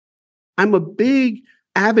I'm a big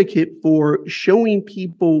advocate for showing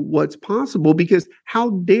people what's possible, because how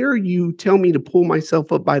dare you tell me to pull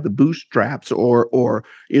myself up by the bootstraps or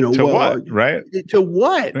to what, right? To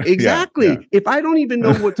what? Exactly. Yeah. If I don't even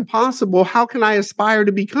know what's possible, how can I aspire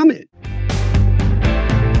to become it?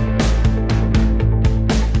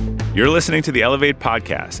 You're listening to the Elevate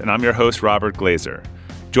Podcast, and I'm your host, Robert Glazer.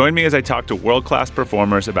 Join me as I talk to world-class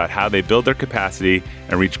performers about how they build their capacity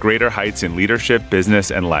and reach greater heights in leadership,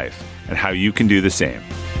 business, and life, and how you can do the same.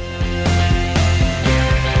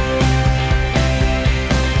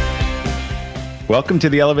 Welcome to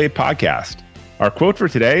the Elevate Podcast. Our quote for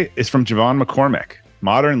today is from JeVon McCormick.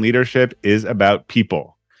 Modern leadership is about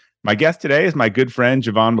people. My guest today is my good friend,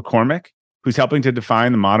 JeVon McCormick, who's helping to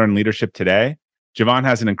define the modern leadership today. JeVon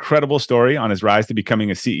has an incredible story on his rise to becoming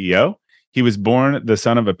a CEO. He was born the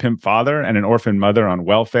son of a pimp father and an orphan mother on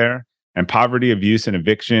welfare, and poverty, abuse, and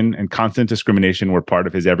eviction and constant discrimination were part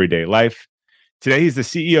of his everyday life. Today, he's the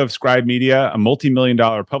CEO of Scribe Media, a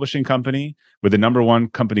multi-million-dollar publishing company with the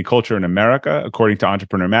 #1 company culture in America, according to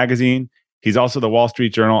Entrepreneur Magazine. He's also the Wall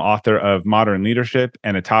Street Journal author of Modern Leadership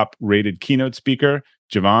and a top-rated keynote speaker.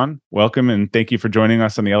 JeVon, welcome, and thank you for joining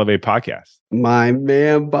us on the Elevate Podcast. My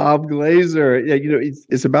man, Bob Glazer. Yeah,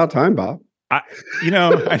 it's about time, Bob.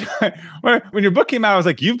 When your book came out, I was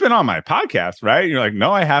like, you've been on my podcast, right? And you're like,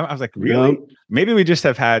 no, I haven't. I was like, really? No. Maybe we just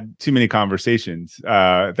have had too many conversations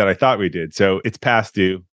that I thought we did. So it's past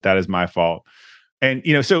due. That is my fault. And,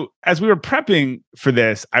 so as we were prepping for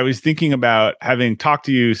this, I was thinking about having talked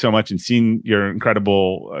to you so much and seen your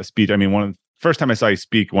incredible speech. I mean, first time I saw you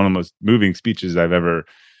speak, one of the most moving speeches I've ever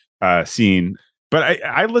seen. But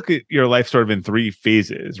I look at your life sort of in three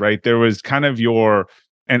phases, right? There was kind of your...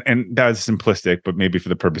 And that was simplistic, but maybe for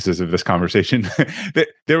the purposes of this conversation, that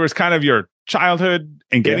there was kind of your childhood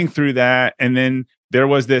and getting through that. And then there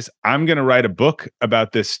was this, I'm going to write a book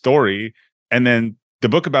about this story. And then the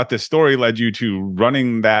book about this story led you to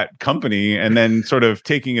running that company and then sort of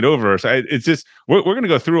taking it over. So it's just, we're going to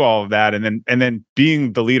go through all of that. And then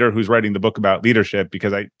being the leader who's writing the book about leadership,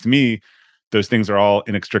 because to me, those things are all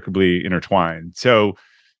inextricably intertwined. So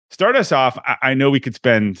start us off. I know we could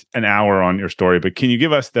spend an hour on your story, but can you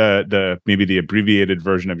give us the maybe the abbreviated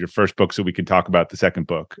version of your first book so we can talk about the second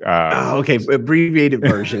book? Okay, abbreviated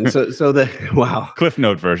version. Wow, Cliff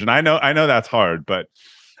Note version. I know that's hard, but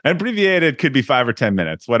abbreviated could be 5 or 10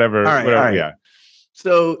 minutes, whatever. All right. Yeah.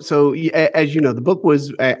 So as you know, the book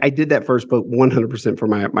was, I did that first book 100% for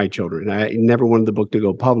my children. I never wanted the book to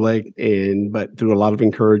go public, but through a lot of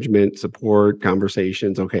encouragement, support,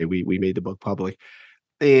 conversations, okay, we made the book public.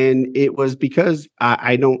 And it was because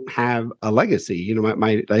I don't have a legacy.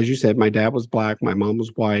 My as you said, my dad was Black, my mom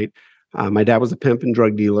was white. My dad was a pimp and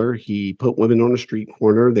drug dealer. He put women on a street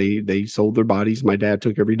corner. They sold their bodies. My dad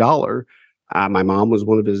took every dollar. My mom was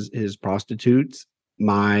one of his prostitutes.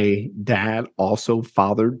 My dad also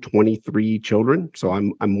fathered 23 children. So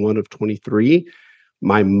I'm one of 23.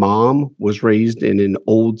 My mom was raised in an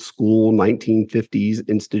old school 1950s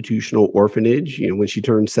institutional orphanage. When she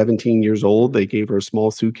turned 17 years old, they gave her a small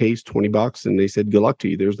suitcase, $20, and they said, "Good luck to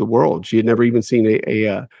you. There's the world." She had never even seen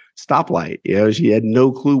a stoplight. She had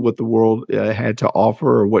no clue what the world had to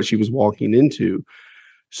offer or what she was walking into.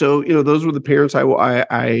 So, those were the parents I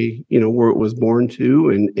was born to,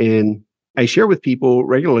 and I share with people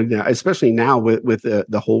regularly now, especially now with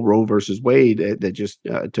the whole Roe versus Wade that just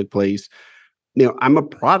took place. I'm a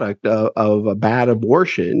product of a bad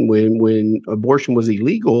abortion. When abortion was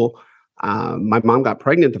illegal, my mom got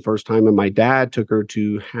pregnant the first time, and my dad took her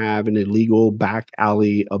to have an illegal back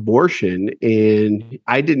alley abortion. And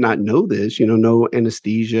I did not know this, no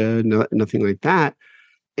anesthesia, nothing like that.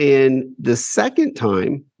 And the second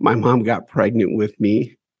time my mom got pregnant with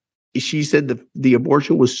me, she said the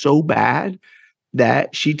abortion was so bad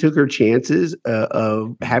that she took her chances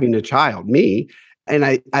of having a child, me. And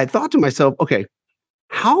I thought to myself, okay,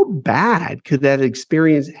 how bad could that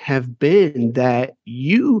experience have been that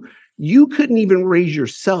you couldn't even raise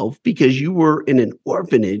yourself because you were in an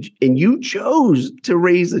orphanage and you chose to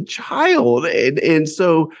raise a child? And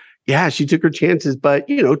so, yeah, she took her chances. But,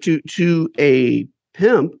 to a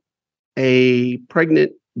pimp, a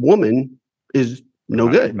pregnant woman is no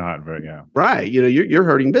good. Not very, yeah. Right. You're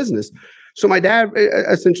hurting business. So my dad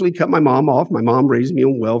essentially cut my mom off. My mom raised me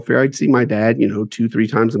on welfare. I'd see my dad, 2-3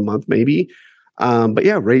 times a month, maybe. But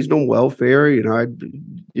yeah, raised on welfare.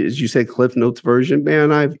 As you said, Cliff Notes version,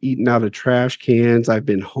 man, I've eaten out of trash cans. I've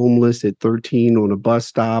been homeless at 13 on a bus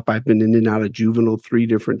stop. I've been in and out of juvenile 3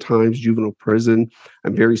 different times, juvenile prison.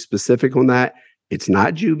 I'm very specific on that. It's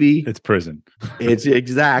not juvie. It's prison. It's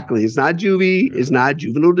exactly. It's not juvie. It's not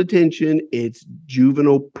juvenile detention. It's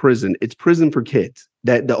juvenile prison. It's prison for kids.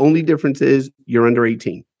 That the only difference is you're under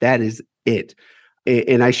 18. That is it.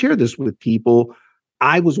 And I share this with people.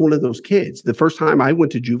 I was one of those kids. The first time I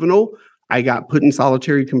went to juvenile, I got put in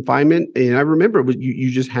solitary confinement. And I remember it was, you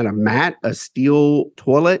just had a mat, a steel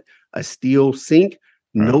toilet, a steel sink,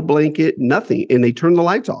 no blanket, nothing. And they turned the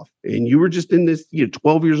lights off. And you were just in this,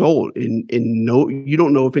 12 years old. And no, you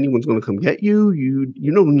don't know if anyone's going to come get you. You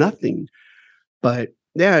know nothing. But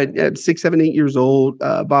yeah, at 6, 7, 8 years old,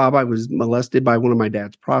 Bob, I was molested by one of my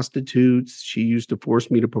dad's prostitutes. She used to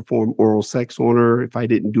force me to perform oral sex on her. If I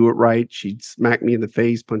didn't do it right, she'd smack me in the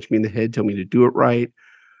face, punch me in the head, tell me to do it right.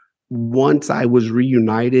 Once I was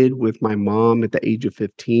reunited with my mom at the age of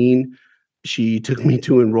 15, she took me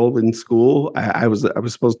to enroll in school. I was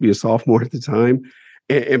supposed to be a sophomore at the time.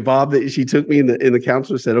 And Bob, she took me, and the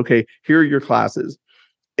counselor said, okay, here are your classes.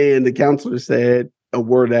 And the counselor said a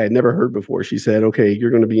word I had never heard before. She said, okay, you're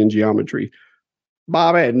going to be in geometry.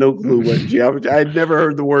 Bob, I had no clue what geometry. I had never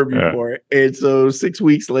heard the word before. And so 6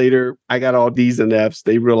 weeks later, I got all D's and F's.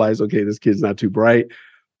 They realized, okay, this kid's not too bright.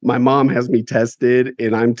 My mom has me tested,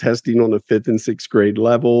 and I'm testing on the 5th and 6th grade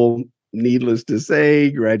level. Needless to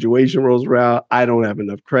say, graduation rolls around. I don't have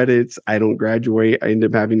enough credits. I don't graduate. I end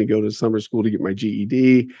up having to go to summer school to get my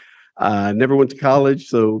GED. Never went to college.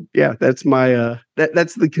 So yeah, that's my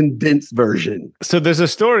that's the condensed version. So there's a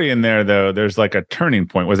story in there, though. There's like a turning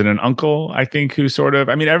point. Was it an uncle, I think, who sort of,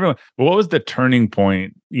 I mean, everyone, what was the turning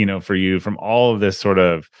point, for you from all of this sort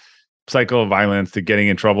of cycle of violence to getting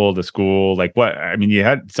in trouble to school? Like what, I mean, you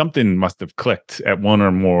had something must have clicked at one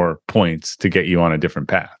or more points to get you on a different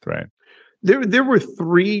path, right? There were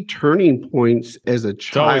 3 turning points as a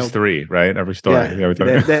child. It's always 3, right? Every story. Yeah,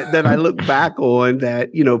 that I look back on that,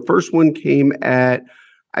 first one came at,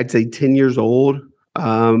 I'd say 10 years old.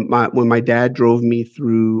 When my dad drove me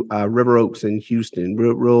through River Oaks in Houston,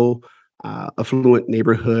 real affluent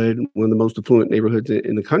neighborhood, one of the most affluent neighborhoods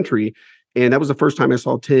in the country. And that was the first time I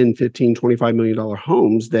saw 10, 15, $25 million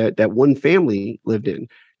homes that one family lived in.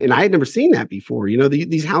 And I had never seen that before.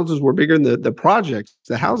 These houses were bigger than the projects,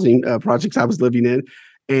 the housing projects I was living in.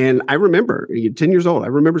 And I remember, 10 years old, I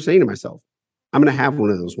remember saying to myself, I'm going to have one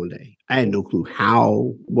of those one day. I had no clue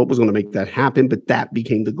what was going to make that happen, but that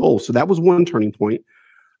became the goal. So that was one turning point.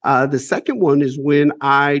 The second one is when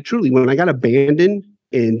I got abandoned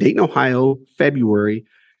in Dayton, Ohio, February.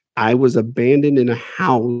 I was abandoned in a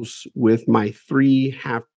house with my 3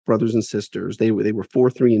 half brothers and sisters. They were 4,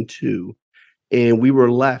 3, and 2. And we were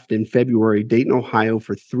left in February, Dayton, Ohio,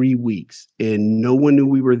 for 3 weeks. And no one knew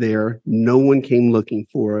we were there. No one came looking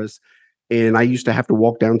for us. And I used to have to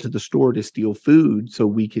walk down to the store to steal food so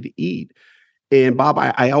we could eat. And Bob,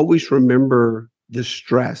 I always remember the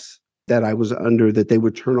stress that I was under, that they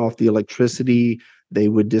would turn off the electricity, they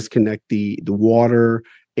would disconnect the water,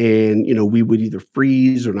 and we would either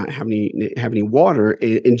freeze or not have any water.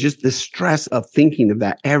 And just the stress of thinking of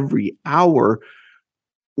that every hour.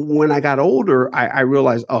 When I got older, I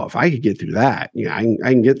realized, if I could get through that, I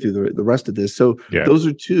can get through the rest of this. So those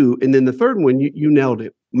are 2. And then the third one, you nailed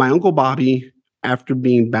it. My Uncle Bobby, after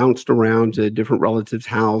being bounced around to different relatives'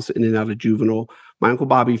 house in and out of juvenile, my Uncle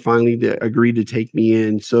Bobby finally agreed to take me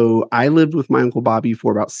in. So I lived with my Uncle Bobby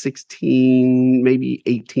for about 16, maybe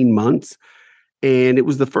 18 months. And it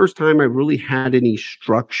was the first time I really had any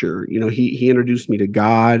structure. He introduced me to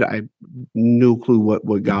God. I no clue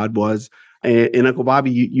what God was. And Uncle Bobby,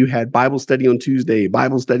 you had Bible study on Tuesday,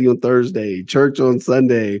 Bible study on Thursday, church on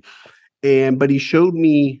Sunday. But he showed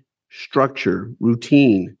me structure,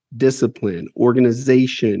 routine, discipline,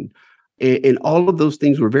 organization. And all of those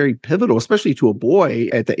things were very pivotal, especially to a boy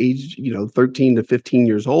at the age, 13 to 15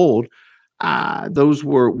 years old. Those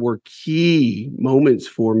were key moments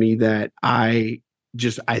for me that I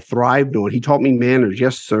thrived on. He taught me manners.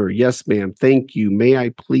 Yes, sir. Yes, ma'am. Thank you. May I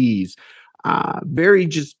please? Very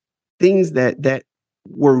just things that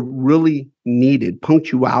were really needed,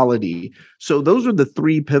 punctuality. So those are the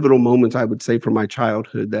 3 pivotal moments I would say from my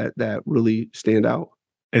childhood that really stand out.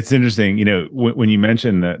 It's interesting, when you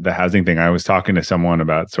mentioned the housing thing, I was talking to someone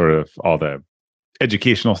about sort of all the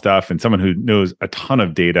educational stuff and someone who knows a ton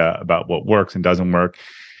of data about what works and doesn't work.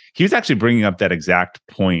 He was actually bringing up that exact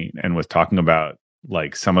point and was talking about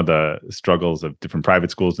like some of the struggles of different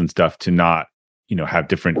private schools and stuff to not, have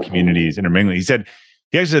different communities intermingling. He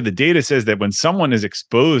actually said the data says that when someone is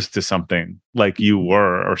exposed to something like you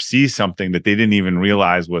were, or sees something that they didn't even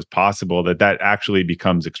realize was possible, that actually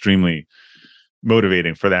becomes extremely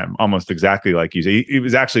motivating for them, almost exactly like you say. He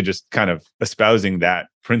was actually just kind of espousing that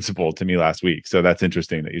principle to me last week. So that's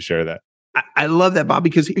interesting that you share that. I love that, Bob,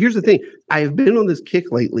 because here's the thing. I have been on this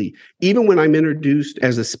kick lately. Even when I'm introduced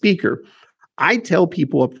as a speaker, I tell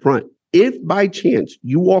people up front, If by chance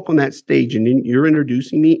you walk on that stage and then you're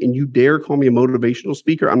introducing me and you dare call me a motivational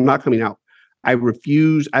speaker, I'm not coming out. I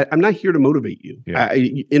refuse. I'm not here to motivate you. Yeah.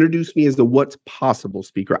 Introduce me as the what's possible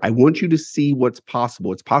speaker. I want you to see what's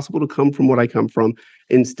possible. It's possible to come from what I come from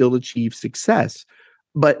and still achieve success.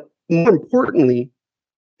 But more importantly,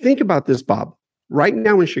 think about this, Bob. Right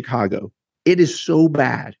now in Chicago, it is so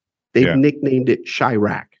bad. They've nicknamed it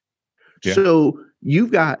Chirac. Yeah. So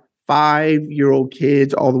you've got 5-year-old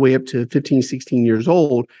kids all the way up to 15, 16 years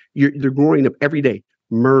old. They're growing up every day.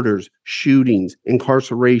 Murders, shootings,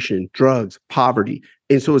 incarceration, drugs, poverty.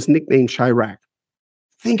 And so it's nicknamed Chirac.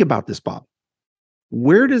 Think about this, Bob.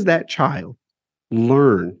 Where does that child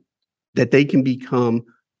learn that they can become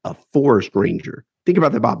a forest ranger? Think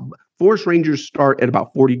about that, Bob. Forest rangers start at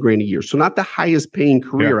about 40 grand a year. So not the highest paying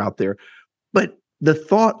career out there. But the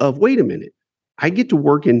thought of, wait a minute, I get to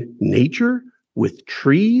work in nature with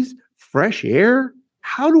trees, fresh air.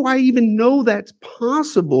 How do I even know that's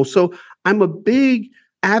possible? So I'm a big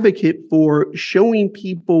advocate for showing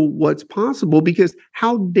people what's possible, because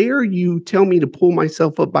how dare you tell me to pull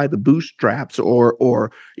myself up by the bootstraps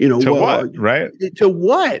or to what, right? To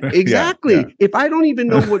what? Exactly. If I don't even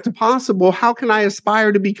know what's possible, how can I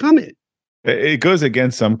aspire to become it? It goes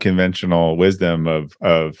against some conventional wisdom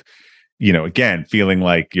of again, feeling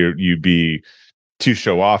like you'd be to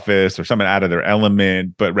show office or someone out of their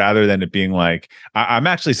element, but rather than it being like, I'm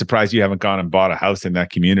actually surprised you haven't gone and bought a house in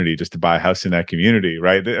that community just to buy a house in that community,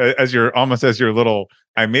 right? As your little,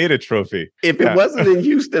 I made a trophy. If it wasn't in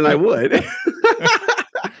Houston, I would.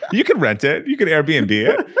 You could rent it. You could Airbnb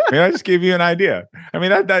it. I mean, I just gave you an idea. I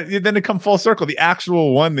mean, that then it come full circle. The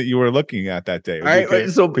actual one that you were looking at that day. All right.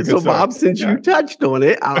 So Bob, since you touched on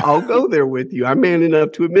it, I'll go there with you. I'm man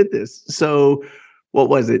enough to admit this. So what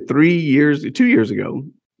was it? 2 years ago,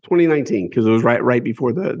 2019, because it was right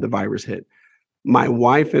before the virus hit. My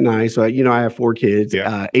wife and I, so I have 4 kids,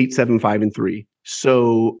 8, 7, 5, and 3.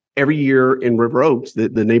 So every year in River Oaks, the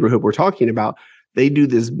neighborhood we're talking about, they do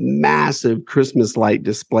this massive Christmas light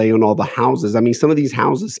display on all the houses. I mean, some of these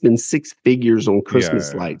houses spend 6 figures on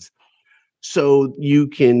Christmas lights. So you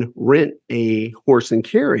can rent a horse and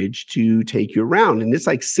carriage to take you around. And it's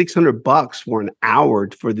like $600 for an hour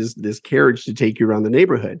for this carriage to take you around the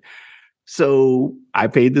neighborhood. So I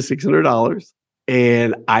paid the $600.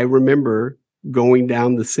 And I remember going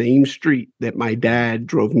down the same street that my dad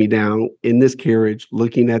drove me down in this carriage,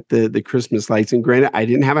 looking at the Christmas lights. And granted, I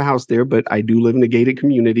didn't have a house there, but I do live in a gated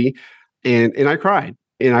community. And I cried.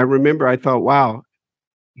 And I remember I thought, wow,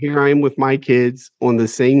 here I am with my kids on the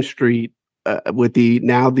same street, with the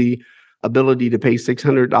ability to pay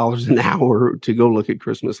 $600 an hour to go look at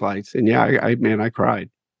Christmas lights. And I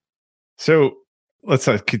cried. So let's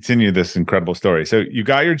continue this incredible story. So you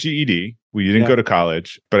got your GED. Well, you didn't go to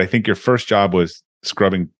college, but I think your first job was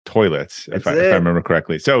scrubbing toilets, if I remember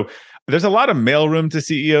correctly. So there's a lot of mailroom to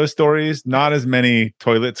CEO stories, not as many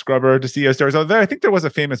toilet scrubber to CEO stories. Although I think there was a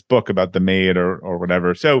famous book about the maid or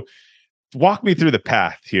whatever. So walk me through the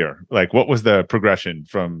path here. Like, what was the progression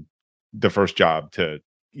from the first job to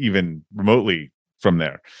even remotely from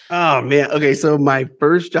there? Oh man. Okay. So my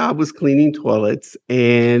first job was cleaning toilets,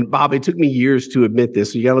 and Bob, it took me years to admit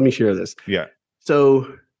this. So you gotta let me share this. Yeah.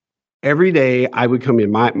 So every day I would come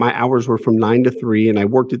in, my hours were from 9 to 3, and I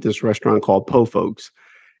worked at this restaurant called Po Folks.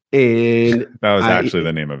 And that was actually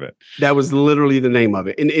the name of it. That was literally the name of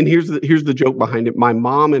it. And here's the joke behind it. My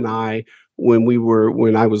mom and I,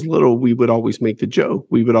 when I was little, we would always make the joke.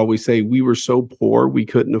 We would always say we were so poor we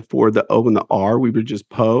couldn't afford the O and the R. We were just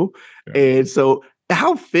Po. Yeah. And so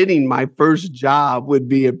how fitting my first job would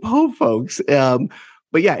be at Po Folks.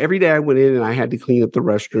 But yeah, every day I went in and I had to clean up the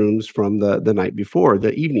restrooms from the night before,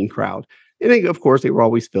 the evening crowd. And they, of course, they were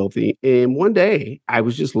always filthy. And one day I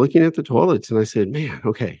was just looking at the toilets and I said, man,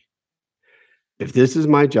 okay, if this is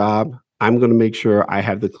my job, I'm going to make sure I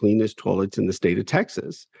have the cleanest toilets in the state of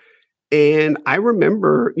Texas. And I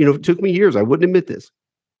remember, it took me years. I wouldn't admit this.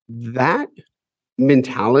 That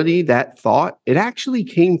mentality, that thought, it actually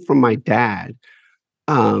came from my dad.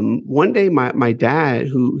 One day, my dad,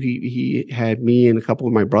 who he had me and a couple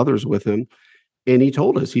of my brothers with him, and he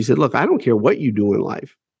told us, he said, look, I don't care what you do in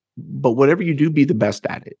life, but whatever you do, be the best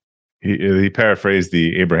at it. He paraphrased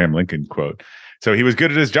the Abraham Lincoln quote. So he was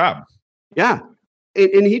good at his job. Yeah.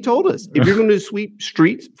 And he told us, if you're going to sweep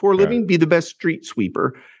streets for a living, be the best street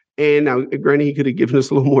sweeper. And now, granted, he could have given us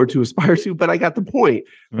a little more to aspire to, but I got the point.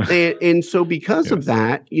 And so because of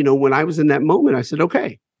that, when I was in that moment, I said,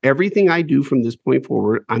 okay, everything I do from this point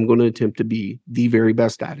forward, I'm going to attempt to be the very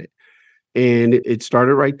best at it. And it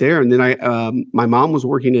started right there. And then my mom was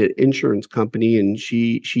working at an insurance company, and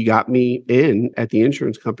she got me in at the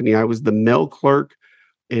insurance company. I was the mail clerk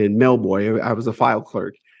and mail boy. I was a file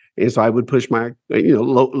clerk. And so I would push my,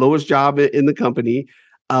 lowest job in the company.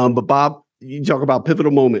 But Bob, you talk about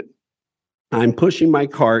pivotal moment. I'm pushing my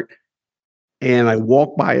cart and I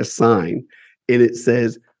walk by a sign and it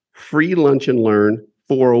says free lunch and learn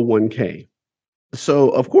 401k. So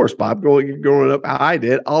of course, Bob, growing up how I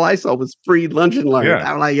did, all I saw was free lunch and learn.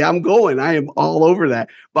 Yeah. I'm like, I'm going. I am all over that.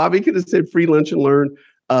 Bobby could have said free lunch and learn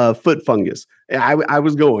foot fungus. I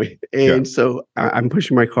was going. And so I'm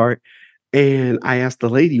pushing my cart. And I asked the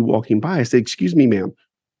lady walking by, I said, excuse me, ma'am,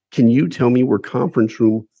 can you tell me where conference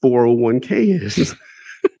room 401k is?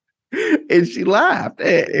 And she laughed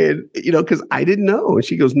and because I didn't know. And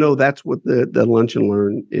she goes, no, that's what the lunch and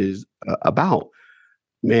learn is about.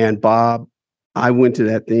 Man, Bob, I went to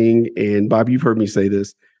that thing and Bob, you've heard me say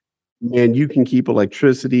this, man, you can keep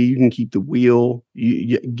electricity, you can keep the wheel,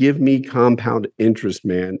 you give me compound interest,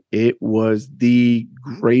 man. It was the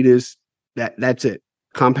greatest, that's it.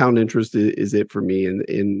 Compound interest is it for me.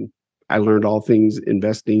 And I learned all things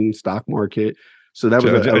investing, stock market. So that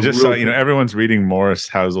was I just saw, everyone's reading Morris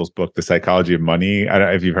Housel's book, The Psychology of Money. I don't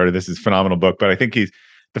know if you've heard of this. It's a phenomenal book, but I think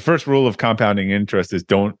the first rule of compounding interest is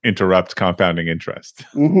don't interrupt compounding interest.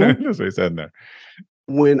 Mm-hmm. That's what he said in there.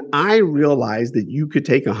 When I realized that you could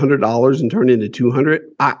take $100 and turn it into 200,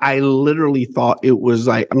 I literally thought it was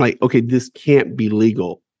like, I'm like, okay, this can't be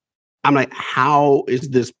legal. I'm like, how is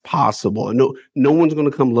this possible? And no one's going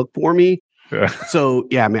to come look for me. Yeah. So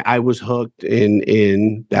yeah, man, I was hooked,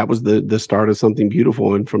 and that was the start of something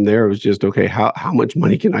beautiful. And from there, it was just, okay, how much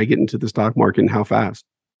money can I get into the stock market and how fast?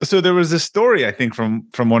 So there was this story, I think, from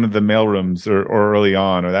one of the mailrooms or early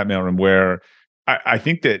on, or that mailroom, where I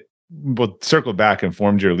think that we'll circle back and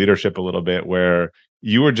formed your leadership a little bit, where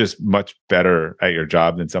you were just much better at your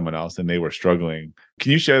job than someone else and they were struggling.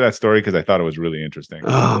 Can you share that story? Because I thought it was really interesting.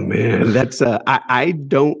 Oh man, that's I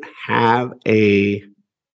don't have a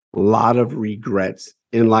lot of regrets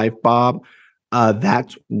in life, Bob.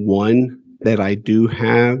 That's one that I do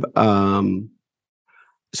have.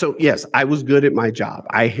 So yes, I was good at my job.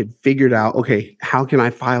 I had figured out, okay, how can I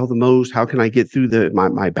file the most? How can I get through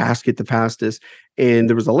my basket the fastest? And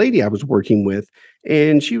there was a lady I was working with,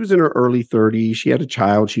 and she was in her early 30s. She had a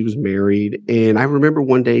child. She was married. And I remember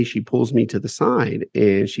one day she pulls me to the side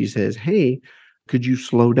and she says, hey, could you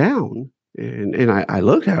slow down? And I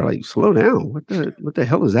looked at her like, slow down? What the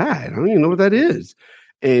hell is that? I don't even know what that is.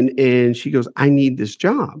 And she goes, I need this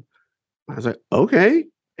job. I was like, okay.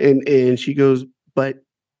 And she goes, but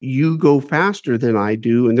you go faster than I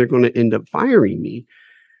do, and they're going to end up firing me.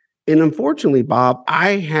 And unfortunately, Bob,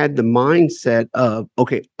 I had the mindset of,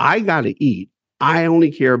 okay, I got to eat. I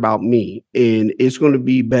only care about me, and it's going to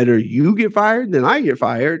be better you get fired than I get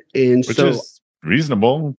fired. And which is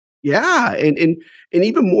reasonable. Yeah. And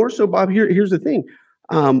even more so, Bob, here's the thing.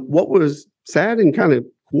 What was sad and kind of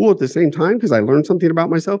cool at the same time, because I learned something about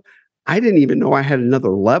myself, I didn't even know I had another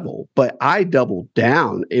level, but I doubled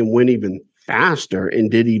down and went even faster and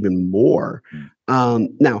did even more.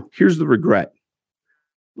 Now, here's the regret.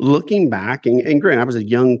 Looking back, and granted, I was a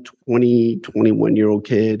young 20, 21-year-old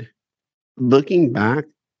kid. Looking back,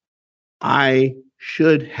 I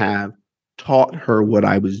should have taught her what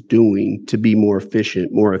I was doing to be more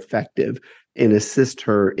efficient, more effective, and assist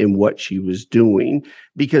her in what she was doing.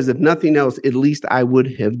 Because if nothing else, at least I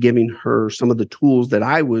would have given her some of the tools that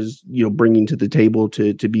I was, bringing to the table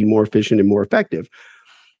to be more efficient and more effective.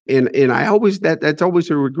 And I always, that's always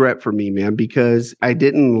a regret for me, man, because I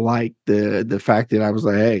didn't like the fact that I was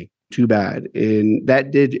like, hey, too bad. And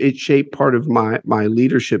it shaped part of my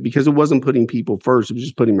leadership, because it wasn't putting people first. It was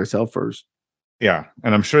just putting myself first. Yeah.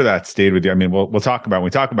 And I'm sure that stayed with you. I mean, we'll talk about, when we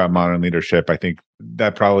talk about modern leadership, I think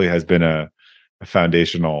that probably has been a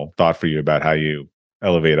foundational thought for you about how you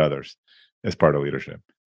elevate others as part of leadership.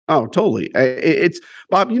 Oh, totally. It's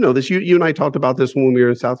Bob, this, you and I talked about this when we were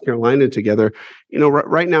in South Carolina together.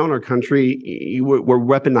 Right now in our country, we're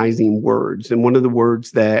weaponizing words. And one of the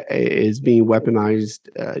words that is being weaponized,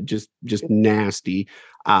 just nasty,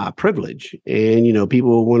 privilege. And,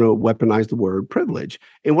 people want to weaponize the word privilege.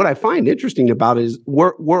 And what I find interesting about it is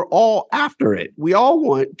we're all after it. We all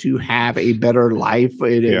want to have a better life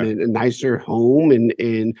and a nicer home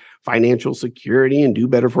and financial security and do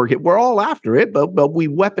better for kids. We're all after it, but we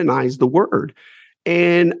weaponize the word.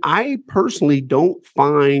 And I personally don't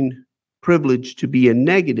find privilege to be a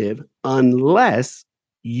negative unless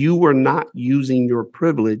you are not using your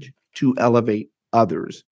privilege to elevate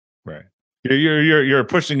others. Right. You're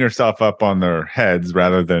pushing yourself up on their heads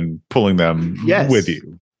rather than pulling them with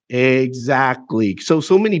you. Exactly. So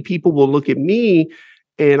many people will look at me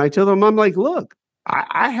and I tell them, I'm like, look,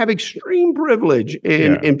 I have extreme privilege,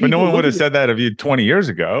 Yeah. and But no people one would look have at me said that of you 20 years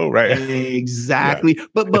ago, right? Yeah. exactly.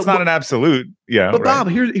 It's not an absolute, But right? Bob,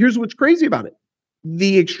 here's what's crazy about it.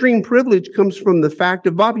 The extreme privilege comes from the fact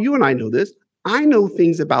of Bob, you and I know this. I know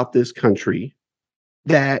things about this country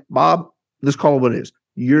that Bob, let's call it what it is.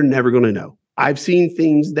 You're never going to know. I've seen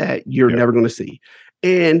things that you're Yeah. never going to see.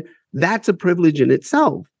 And that's a privilege in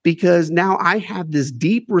itself because now I have this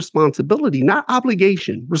deep responsibility, not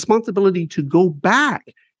obligation, responsibility to go back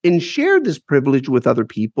and share this privilege with other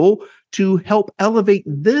people to help elevate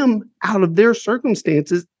them out of their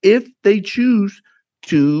circumstances if they choose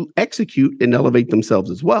to execute and elevate themselves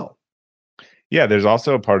as well. Yeah, there's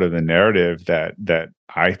also a part of the narrative that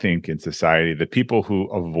I think in society, the people who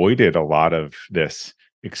avoided a lot of this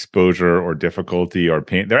exposure or difficulty or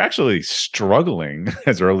pain, they're actually struggling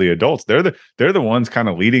as early adults. They're the ones kind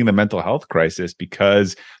of leading the mental health crisis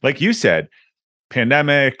because, like you said,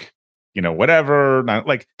 pandemic, whatever,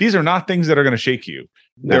 like these are not things that are going to shake you.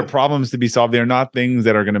 No. They're problems to be solved. They're not things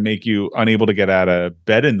that are going to make you unable to get out of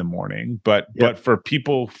bed in the morning. But for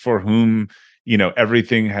people for whom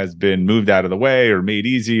everything has been moved out of the way or made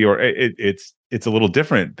easy, or it's a little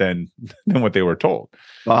different than what they were told.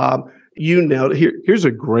 Bob, you nailed it. Here's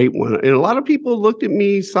a great one. And a lot of people looked at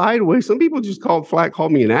me sideways. Some people just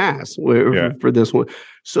called me an ass for this one.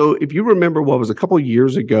 So if you remember what was a couple of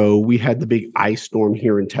years ago, we had the big ice storm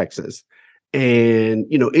here in Texas. And,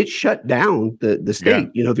 it shut down the state,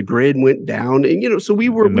 the grid went down and, so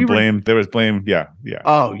there was blame. Yeah. Yeah.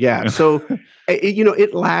 Oh yeah. So,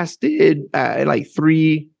 it lasted like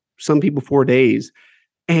 4 days.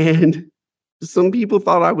 And some people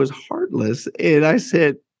thought I was heartless. And I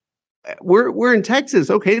said, we're in Texas.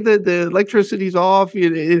 Okay. The electricity's off.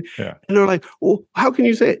 And they're like, well, how can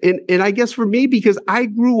you say it? And I guess for me, because I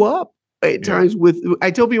grew up at times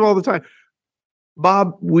I tell people all the time,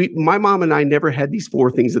 Bob, my mom and I never had these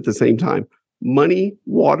 4 things at the same time: money,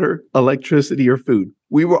 water, electricity, or food.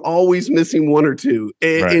 We were always missing 1 or 2.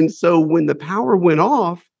 And so when the power went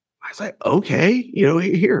off, I was like, okay,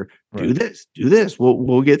 here, do this.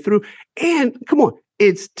 We'll get through. And come on,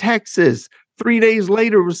 it's Texas. 3 days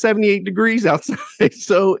later, it was 78 degrees outside.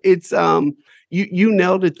 So it's, you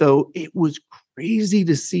nailed it though. It was crazy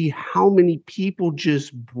to see how many people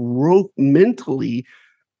just broke mentally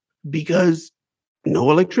because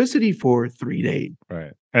no electricity for 3 days.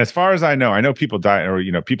 Right. And as far as I know people died,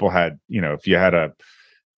 or, people had, if you had a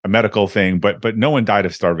medical thing, but no one died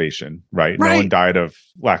of starvation, right? No one died of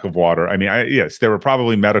lack of water. I mean, yes, there were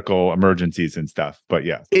probably medical emergencies and stuff, but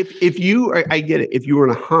yeah. If you, I get it. If you were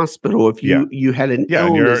in a hospital, if you had an illness,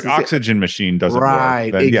 and your oxygen machine doesn't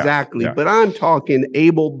work. Then, exactly. But I'm talking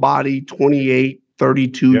able-bodied 28,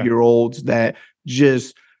 32-year-olds that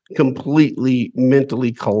just completely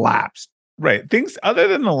mentally collapsed. Right. Things other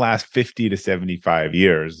than the last 50 to 75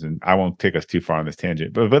 years, and I won't take us too far on this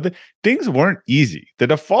tangent, but things weren't easy. The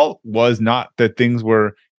default was not that things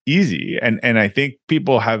were easy. And I think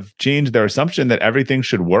people have changed their assumption that everything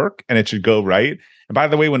should work and it should go right. And by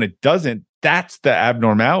the way, when it doesn't, that's the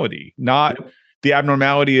abnormality. Not the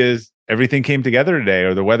abnormality is everything came together today,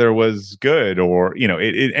 or the weather was good, or,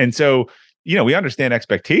 and so, we understand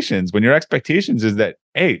expectations. When your expectations is that,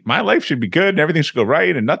 hey, my life should be good and everything should go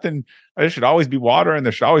right and there should always be water and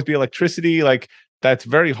there should always be electricity. Like, that's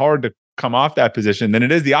very hard to come off that position. Then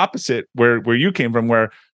it is the opposite where you came from, where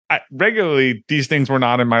regularly these things were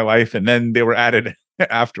not in my life and then they were added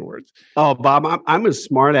afterwards. Oh, Bob, I'm a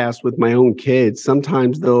smart ass with my own kids.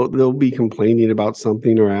 Sometimes they'll be complaining about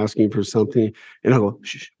something or asking for something. And I'll go,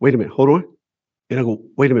 shh, wait a minute, hold on. And I go,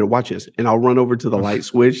 wait a minute, watch this. And I'll run over to the light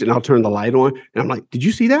switch and I'll turn the light on. And I'm like, did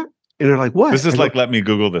you see that? And they're like, what? This is let me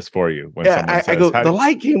Google this for you. When someone says, I go, the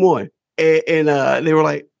light came on. And they were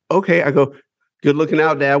like, okay. I go, good looking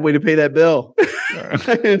out, Dad. Way to pay that bill.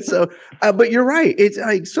 And so, but you're right. It's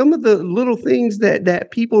like some of the little things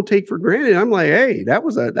that people take for granted. I'm like, hey, that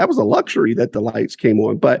was a luxury that the lights came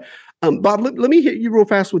on. But Bob, let me hit you real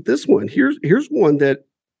fast with this one. Here's one that,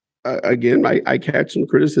 again, I catch some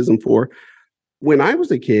criticism for. When I was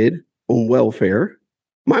a kid on welfare,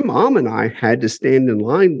 my mom and I had to stand in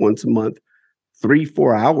line once a month,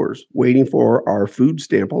 3-4 hours, waiting for our food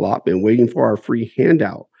stamp allotment, waiting for our free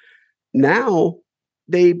handout. Now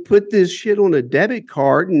they put this shit on a debit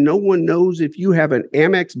card and no one knows if you have an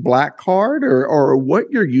Amex Black card or what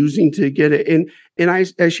you're using to get it. And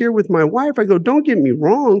I share with my wife, I go, don't get me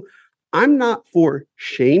wrong. I'm not for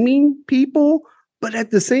shaming people, but at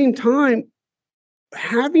the same time,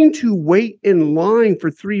 having to wait in line for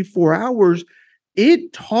 3-4 hours,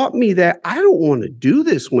 it taught me that I don't want to do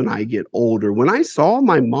this when I get older. When I saw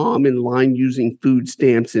my mom in line using food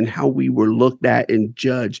stamps and how we were looked at and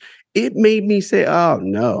judged, it made me say, oh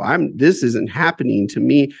no, this isn't happening to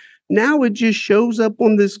me. Now it just shows up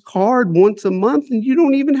on this card once a month and you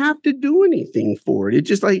don't even have to do anything for it. It's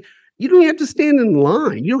just like, you don't have to stand in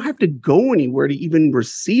line. You don't have to go anywhere to even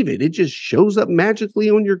receive it. It just shows up magically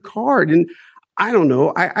on your card. And I don't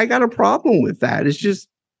know. I got a problem with that. It's just,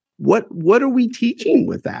 what are we teaching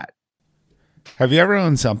with that? Have you ever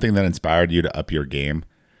owned something that inspired you to up your game?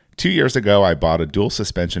 2 years ago, I bought a dual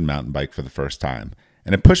suspension mountain bike for the first time,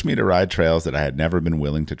 and it pushed me to ride trails that I had never been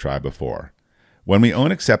willing to try before. When we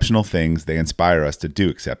own exceptional things, they inspire us to do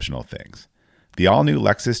exceptional things. The all-new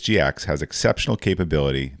Lexus GX has exceptional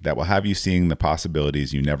capability that will have you seeing the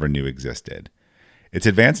possibilities you never knew existed. Its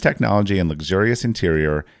advanced technology and luxurious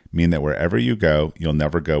interior mean that wherever you go, you'll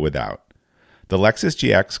never go without. The Lexus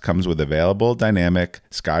GX comes with available dynamic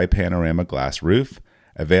sky panorama glass roof,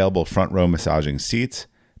 available front row massaging seats,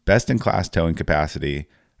 best-in-class towing capacity,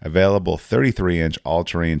 available 33-inch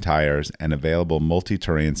all-terrain tires, and available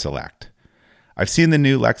multi-terrain select. I've seen the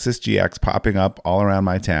new Lexus GX popping up all around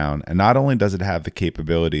my town, and not only does it have the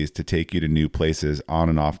capabilities to take you to new places on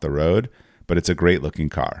and off the road, but it's a great-looking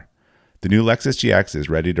car. The new Lexus GX is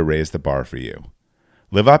ready to raise the bar for you.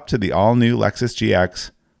 Live up to the all-new Lexus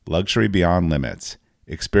GX, luxury beyond limits.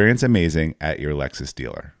 Experience amazing at your Lexus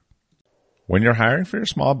dealer. When you're hiring for your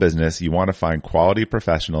small business, you want to find quality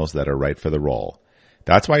professionals that are right for the role.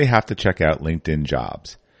 That's why you have to check out LinkedIn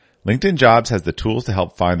Jobs. LinkedIn Jobs has the tools to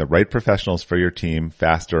help find the right professionals for your team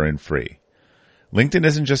faster and free. LinkedIn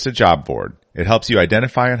isn't just a job board. It helps you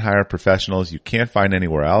identify and hire professionals you can't find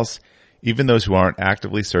anywhere else, even those who aren't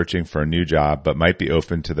actively searching for a new job but might be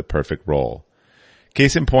open to the perfect role.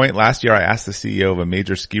 Case in point, last year I asked the CEO of a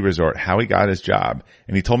major ski resort how he got his job,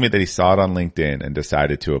 and he told me that he saw it on LinkedIn and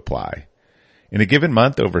decided to apply. In a given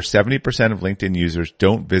month, over 70% of LinkedIn users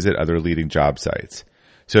don't visit other leading job sites.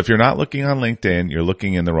 So if you're not looking on LinkedIn, you're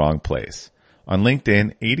looking in the wrong place. On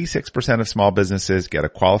LinkedIn, 86% of small businesses get a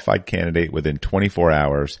qualified candidate within 24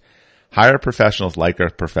 hours. Hire professionals like a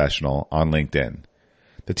professional on LinkedIn.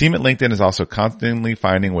 The team at LinkedIn is also constantly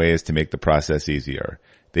finding ways to make the process easier.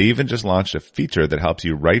 They even just launched a feature that helps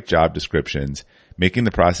you write job descriptions, making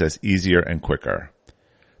the process easier and quicker.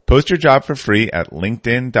 Post your job for free at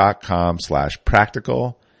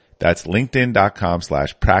linkedin.com/practical. That's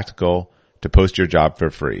linkedin.com/practical to post your job for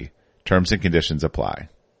free. Terms and conditions apply.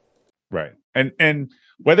 Right. And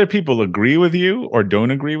whether people agree with you or don't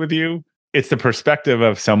agree with you, it's the perspective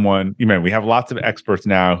of someone, we have lots of experts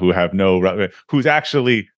now who have who's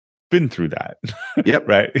actually been through that. Yep.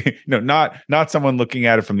 Right. Not someone looking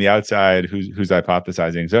at it from the outside who's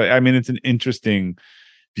hypothesizing. So, it's an interesting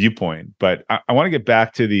viewpoint, but I want to get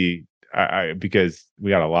back to because we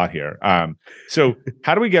got a lot here. So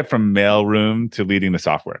how do we get from mailroom to leading the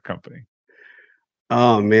software company?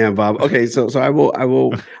 Oh man, Bob. Okay, so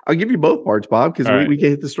I'll give you both parts, Bob, because we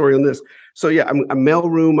can hit the story on this. So yeah, I'm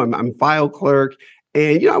mailroom, I'm file clerk,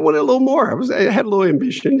 and I wanted a little more. I had a little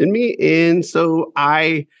ambition in me, and so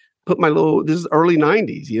I put this is early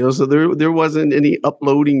 90s, so there wasn't any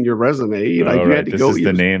uploading your resume. You had to go. This is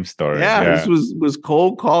the name story. Yeah, this was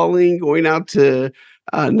cold calling, going out to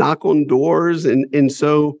knock on doors, and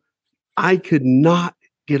so I could not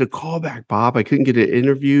get a call back, Bob. I couldn't get an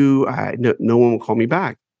interview. No one would call me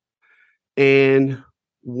back. And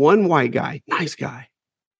one white guy, nice guy,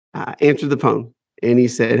 answered the phone, and he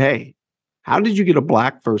said, "Hey, how did you get a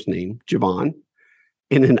black first name, JeVon,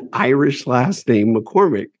 and an Irish last name,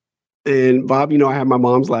 McCormick?" And Bob, I have my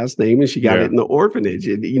mom's last name, and she got it in the orphanage.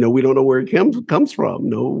 And we don't know where it comes from.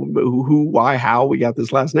 No, who, why, how we got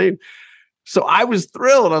this last name. So I was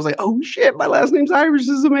thrilled. I was like, "Oh shit, my last name's Irish.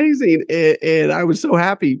 This is amazing," and I was so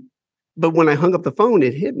happy. But when I hung up the phone,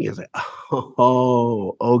 it hit me. I was like,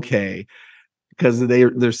 "Oh, okay," because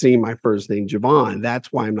they're seeing my first name, JeVon.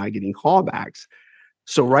 That's why I'm not getting callbacks.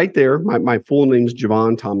 So right there, my full name's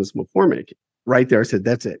JeVon Thomas McCormick. Right there, I said,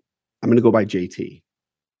 "That's it. I'm going to go by JT."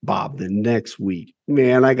 Bob, the next week,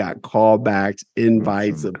 man, I got callbacks,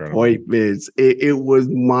 invites, appointments. It was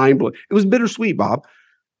mind-blowing. It was bittersweet, Bob.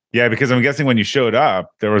 Yeah, because I'm guessing when you showed up,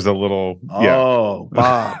 there was a little. Oh,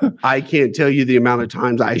 Bob, I can't tell you the amount of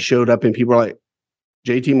times I showed up and people were like,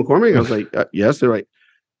 "JT McCormick?" I was like, "Yes." They're like,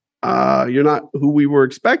 "You're not who we were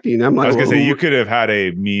expecting." I'm like, I was going to say, you could have had a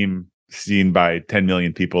meme seen by 10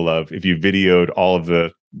 million people of if you videoed all of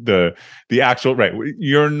the actual, right.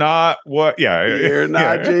 You're not what? Yeah. You're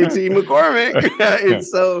not JT McCormick. And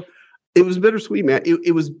so it was bittersweet, man.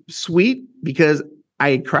 It was sweet because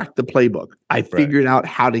I had cracked the playbook. I figured out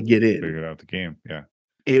how to get in. Figured out the game. Yeah.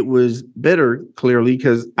 It was bitter, clearly,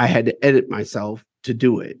 because I had to edit myself to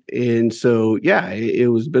do it. And so, yeah,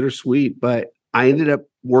 it was bittersweet. But I ended up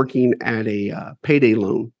working at a payday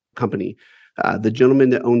loan company. The gentleman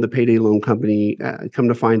that owned the payday loan company, come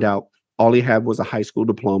to find out, all he had was a high school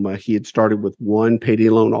diploma. He had started with one payday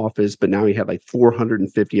loan office, but now he had like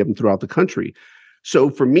 450 of them throughout the country.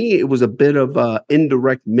 So for me, it was a bit of an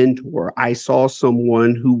indirect mentor. I saw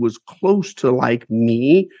someone who was close to like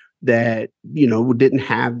me that, didn't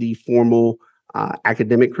have the formal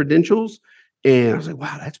academic credentials. And I was like,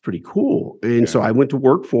 wow, that's pretty cool. And so I went to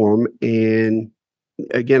work for him. And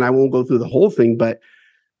again, I won't go through the whole thing, but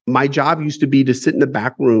my job used to be to sit in the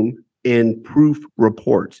back room and proof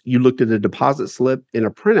reports. You looked at a deposit slip in a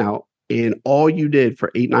printout, and all you did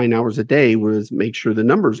for 8-9 hours a day was make sure the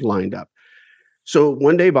numbers lined up. So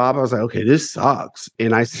one day, Bob, I was like, okay, this sucks.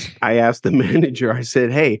 And I asked the manager, I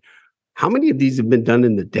said, hey, how many of these have been done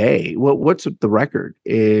in the day? What's the record?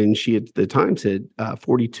 And she at the time said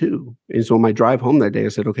 42. And so on my drive home that day, I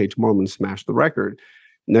said, okay, tomorrow I'm going to smash the record.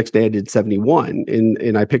 Next day I did 71.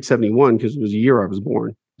 And I picked 71 because it was a year I was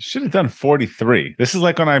born. Should have done 43. This is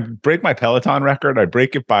like when I break my Peloton record, I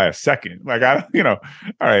break it by a second. Like, all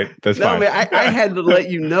right, that's fine. Man, I had to let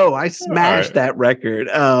you know I smashed that record.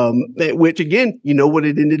 Which again, you know what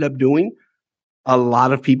it ended up doing? A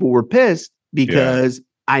lot of people were pissed because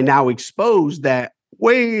I now exposed that,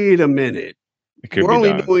 wait a minute, we're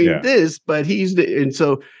only doing this, but and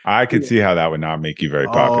so I could see how that would not make you very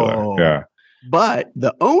popular. Yeah. But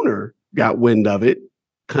the owner got wind of it.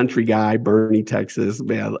 Country guy, Bernie, Texas.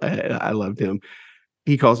 Man, I loved him.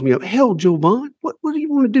 He calls me up. Hell, JeVon, what do you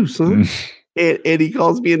want to do, son? and he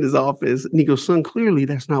calls me in his office and he goes, son, clearly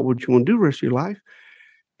that's not what you want to do the rest of your life.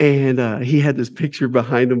 And he had this picture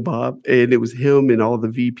behind him, Bob, and it was him and all the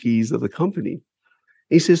VPs of the company.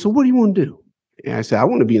 He says, so what do you want to do? And I said, I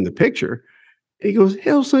want to be in the picture. And he goes,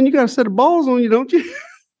 hell, son, you got a set of balls on you, don't you?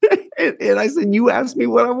 and I said, you asked me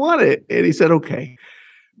what I wanted. And he said, okay.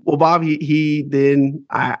 Well, Bob,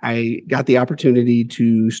 I got the opportunity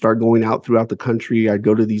to start going out throughout the country. I'd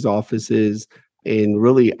go to these offices, and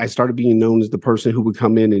really I started being known as the person who would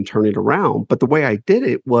come in and turn it around. But the way I did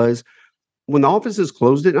it was when the offices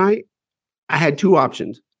closed at night, I had two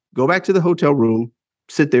options: go back to the hotel room,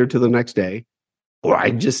 sit there till the next day, or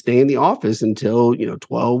I'd just stay in the office until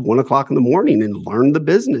 12, 1 o'clock in the morning and learn the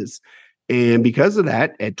business. And because of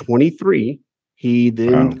that, at 23, he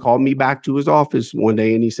then called me back to his office one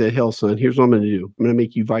day and he said, hell, son, here's what I'm going to do. I'm going to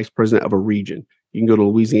make you vice president of a region. You can go to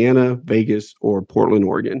Louisiana, Vegas, or Portland,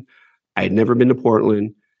 Oregon. I had never been to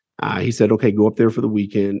Portland. He said, okay, go up there for the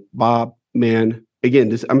weekend. Bob, man,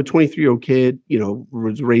 again, I'm a 23-year-old kid,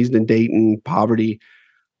 was raised in Dayton, poverty.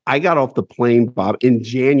 I got off the plane, Bob, in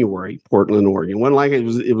January, Portland, Oregon. It wasn't like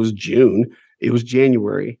it was June. It was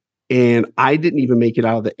January. And I didn't even make it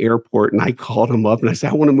out of the airport. And I called him up and I said,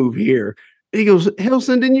 I want to move here. And he goes, hell,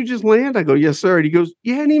 son, didn't you just land? I go, yes, sir. And he goes,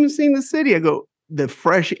 you hadn't even seen the city. I go, the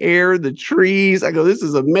fresh air, the trees. I go, this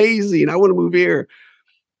is amazing. I want to move here.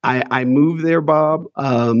 I moved there, Bob.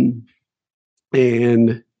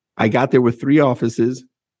 And I got there with 3 offices.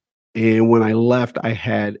 And when I left, I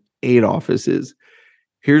had 8 offices.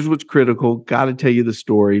 Here's what's critical. Got to tell you the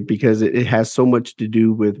story because it has so much to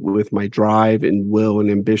do with my drive and will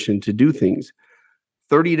and ambition to do things.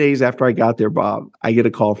 30 days after I got there, Bob, I get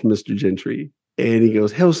a call from Mr. Gentry. And he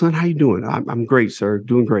goes, hell, son, how you doing? I'm great, sir.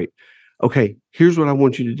 Doing great. Okay, here's what I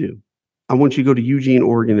want you to do. I want you to go to Eugene,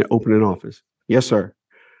 Oregon and open an office. Yes, sir.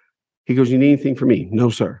 He goes, you need anything from me? No,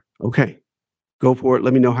 sir. Okay, go for it.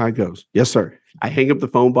 Let me know how it goes. Yes, sir. I hang up the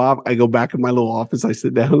phone, Bob. I go back in my little office. I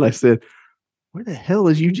sit down and I said, where the hell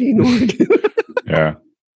is Eugene, Oregon? Yeah.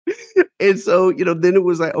 And so, then it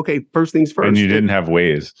was like, okay, first things first. And you didn't have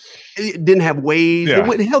Waze. It didn't have Waze. Yeah.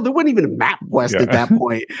 There wasn't even a MapQuest at that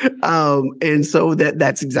point. And so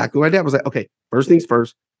that's exactly what I did. I was like, okay, first things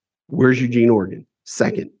first, where's Eugene, Oregon?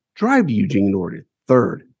 Second, drive to Eugene, Oregon.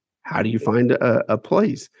 Third, how do you find a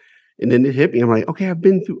place? And then it hit me. I'm like, okay, I've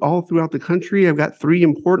been all throughout the country. I've got 3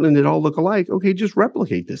 in Portland that all look alike. Okay, just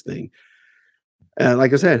replicate this thing.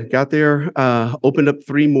 Like I said, got there, opened up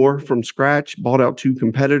 3 more from scratch, bought out 2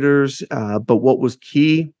 competitors. But what was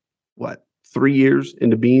key, 3 years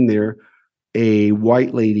into being there, a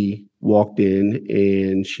white lady walked in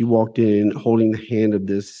and she walked in holding the hand of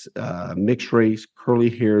this mixed race, curly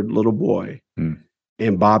haired little boy.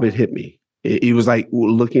 And Bob, it hit me. It was like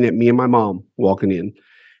looking at me and my mom walking in,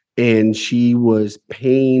 and she was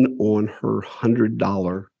paying on her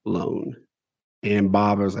 $100 loan. And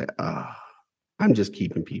Bob, I was like, I'm just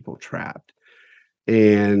keeping people trapped.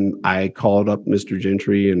 And I called up Mr.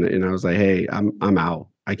 Gentry and I was like, hey, I'm out.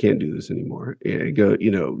 I can't do this anymore. And I go,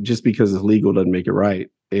 just because it's legal doesn't make it right.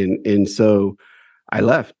 And so I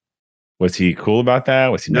left. Was he cool about that?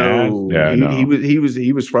 Was he mad? No, Yeah, no. he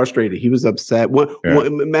was frustrated. He was upset.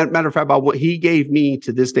 Matter of fact, about what he gave me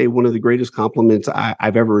to this day, one of the greatest compliments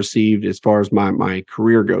I've ever received as far as my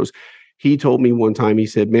career goes. He told me one time, he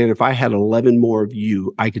said, "Man, if I had 11 more of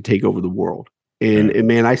you, I could take over the world." And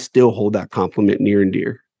man, I still hold that compliment near and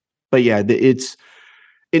dear. But yeah, it's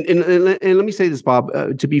and let me say this, Bob.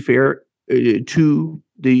 To be fair to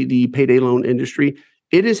the payday loan industry,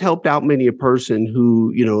 it has helped out many a person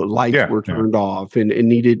who, lights were turned off and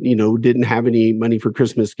needed, didn't have any money for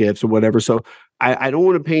Christmas gifts or whatever. So I don't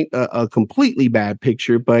want to paint a completely bad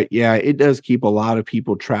picture, but yeah, it does keep a lot of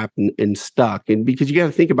people trapped and stuck. And because you got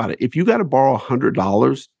to think about it, if you got to borrow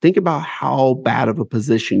 $100, think about how bad of a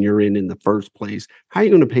position you're in the first place. How are you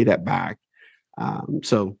going to pay that back?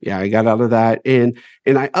 So yeah, I got out of that and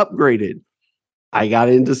I upgraded. I got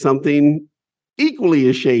into something equally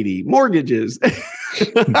as shady, mortgages.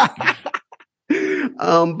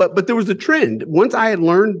 But there was a trend. Once I had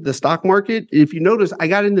learned the stock market, if you notice, I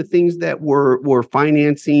got into things that were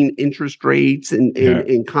financing interest rates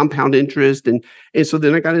and compound interest. And so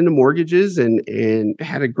then I got into mortgages and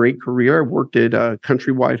had a great career. I worked at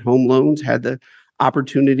Countrywide Home Loans, had the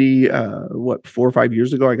opportunity, 4 or 5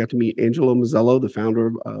 years ago, I got to meet Angelo Mazzello, the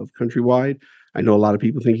founder of Countrywide. I know a lot of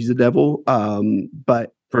people think he's a devil,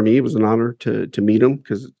 but for me, it was an honor to meet him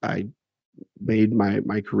because I made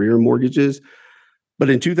my career in mortgages. But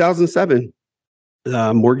in 2007,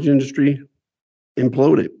 the mortgage industry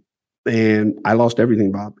imploded and I lost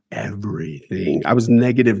everything, Bob, everything. I was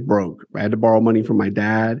negative broke. I had to borrow money from my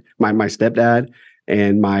dad, my stepdad,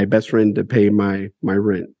 and my best friend to pay my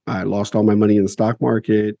rent. I lost all my money in the stock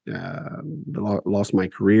market, lost my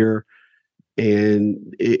career.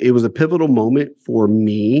 And it was a pivotal moment for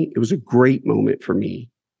me. It was a great moment for me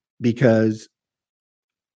because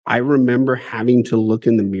I remember having to look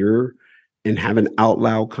in the mirror and have an out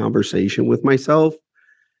loud conversation with myself.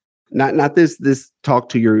 Not this talk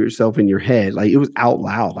to yourself in your head. Like it was out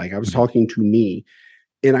loud. Like I was talking to me.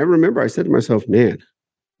 And I remember I said to myself, man,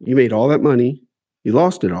 you made all that money. You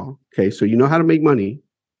lost it all. Okay. So you know how to make money.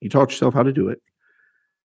 You taught yourself how to do it.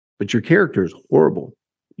 But your character is horrible.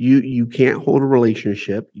 You can't hold a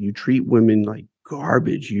relationship. You treat women like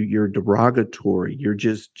garbage. You're derogatory. You're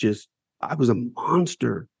just I was a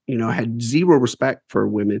monster. I had zero respect for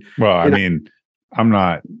women. Well, I mean, I'm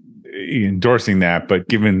not endorsing that, but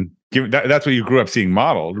given that's what you grew up seeing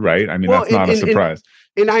modeled, right? I mean, that's not a surprise.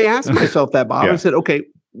 And I asked myself that, Bob. I said, okay,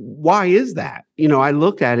 why is that? I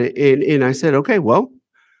looked at it and I said, okay, well,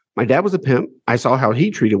 my dad was a pimp. I saw how he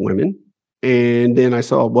treated women. And then I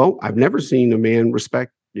saw, well, I've never seen a man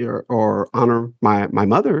respect or honor my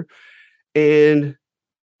mother. And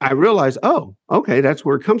I realized, oh, okay, that's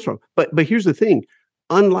where it comes from. But here's the thing.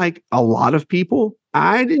 Unlike a lot of people,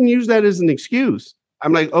 I didn't use that as an excuse.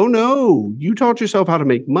 I'm like, oh no, you taught yourself how to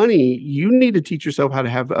make money. You need to teach yourself how to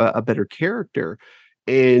have a better character.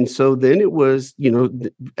 And so then it was,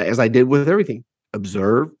 as I did with everything,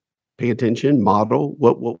 observe, pay attention, model.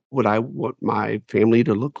 What would I want my family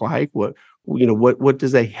to look like? What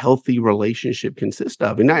does a healthy relationship consist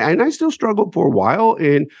of? And I still struggled for a while.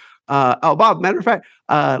 And Bob, matter of fact,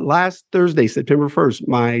 last Thursday, September 1st,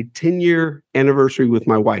 my 10-year anniversary with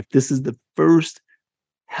my wife. This is the first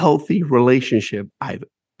healthy relationship I've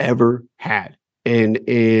ever had.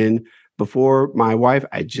 And before my wife,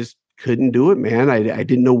 I just couldn't do it, man. I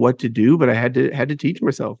didn't know what to do, but I had to teach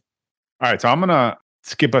myself. All right. So I'm going to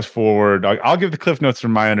skip us forward. I'll give the cliff notes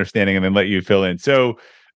from my understanding and then let you fill in. So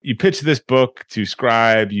you pitch this book to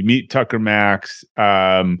Scribe, you meet Tucker Max.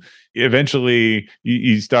 Eventually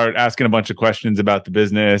you start asking a bunch of questions about the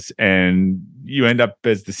business and you end up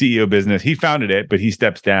as the CEO of business. He founded it, but he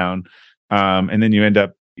steps down. And then you end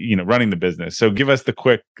up, running the business. So give us the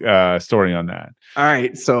quick story on that. All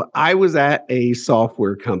right. So I was at a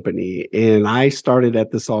software company and I started at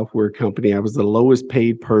the software company. I was the lowest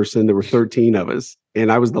paid person. There were 13 of us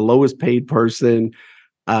and I was the lowest paid person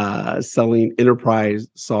selling enterprise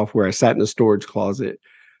software. I sat in a storage closet.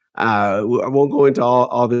 I won't go into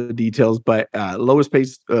all the details, but lowest paid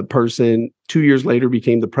person 2 years later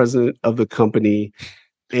became the president of the company.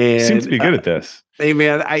 And seems to be good at this. Hey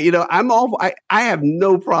man, I have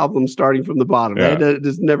no problem starting from the bottom. Yeah. It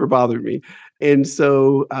just never bothered me. And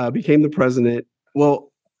so became the president. Well,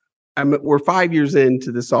 we're 5 years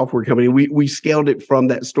into the software company. We scaled it from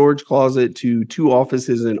that storage closet to 2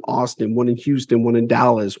 offices in Austin, one in Houston, one in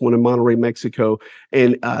Dallas, one in Monterrey, Mexico.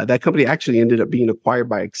 And that company actually ended up being acquired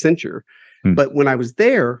by Accenture. But when I was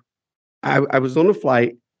there, I was on a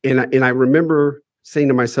flight and I remember saying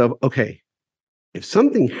to myself, okay, if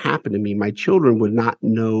something happened to me, my children would not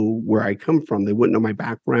know where I come from. They wouldn't know my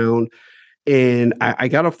background. And I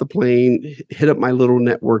got off the plane, hit up my little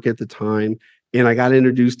network at the time, and I got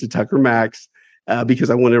introduced to Tucker Max because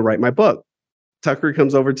I wanted to write my book. Tucker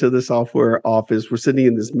comes over to the software office. We're sitting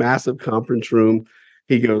in this massive conference room.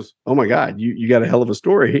 He goes, "Oh my God, you got a hell of a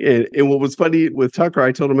story." And what was funny with Tucker,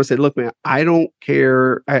 I told him, I said, "Look, man, I don't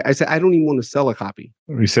care." I said, "I don't even want to sell a copy."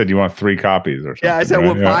 You said you want 3 copies or something. Yeah, I said, "I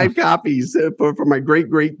want 5 copies for my great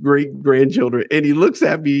grandchildren." And he looks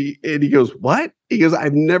at me and he goes, "What?" He goes,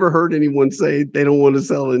 "I've never heard anyone say they don't want to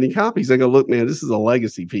sell any copies." I go, "Look, man, this is a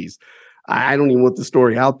legacy piece. I don't even want the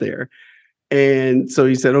story out there." And so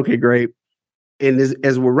he said, "Okay, great." And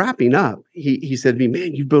as we're wrapping up, he said to me,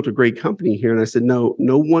 "Man, you've built a great company here." And I said, no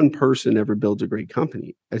one person ever builds a great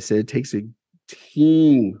company. I said, it takes a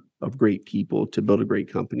team of great people to build a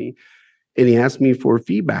great company. And he asked me for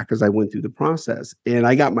feedback as I went through the process. And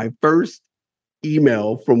I got my first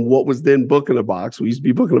email from what was then Book in a Box. We used to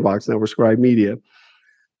be Book in a Box, now we're Scribe Media.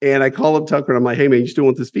 And I call up Tucker and I'm like, "Hey, man, you still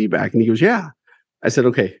want this feedback?" And he goes, "Yeah." I said,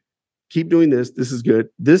 "Okay, keep doing this. This is good.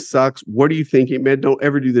 This sucks. What are you thinking, man? Don't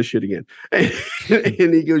ever do this shit again." And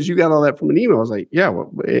he goes, "You got all that from an email?" I was like, "Yeah."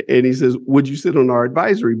 Well, and he says, "Would you sit on our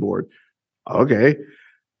advisory board?" Okay.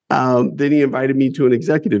 Then he invited me to an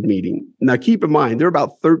executive meeting. Now, keep in mind, they're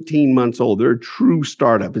about 13 months old. They're a true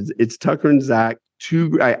startup. It's Tucker and Zach.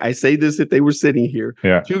 I say this if they were sitting here.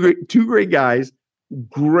 Yeah. Two great guys.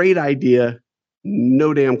 Great idea.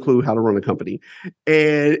 No damn clue how to run a company.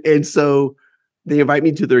 And so they invite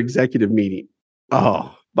me to their executive meeting.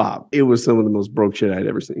 Oh, Bob, it was some of the most broke shit I'd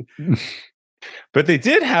ever seen. But they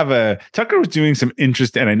did have Tucker was doing some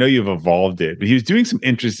interest, and I know you've evolved it, but he was doing some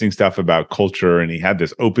interesting stuff about culture, and he had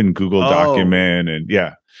this open Google document, and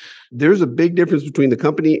yeah. There's a big difference between the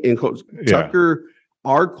company and culture. Tucker,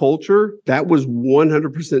 our culture, that was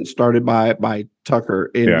 100% started by Tucker.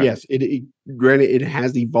 And yes, granted, it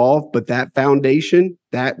has evolved, but that foundation,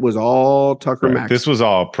 that was all Tucker Max. This was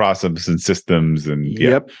all process and systems, and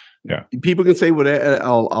yeah. People can say what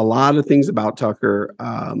a lot of things about Tucker,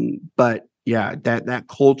 but yeah, that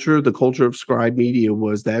culture, the culture of Scribe Media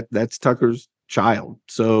that's Tucker's child.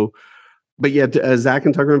 So, but yeah, Zach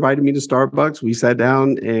and Tucker invited me to Starbucks. We sat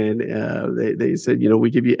down and they said, "We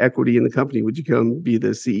give you equity in the company. Would you come be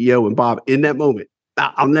the CEO?" And Bob, in that moment,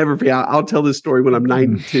 I'll never forget. I'll tell this story when I'm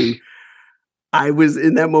 92. I was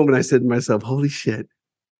in that moment. I said to myself, "Holy shit,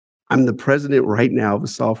 I'm the president right now of a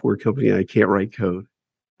software company and I can't write code.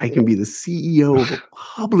 I can be the CEO of a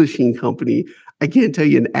publishing company. I can't tell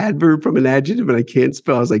you an adverb from an adjective and I can't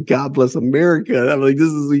spell." I was like, "God bless America." I'm like,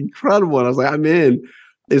 "This is incredible." And I was like, "I'm in."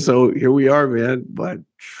 And so here we are, man. But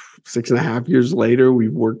 6.5 years later,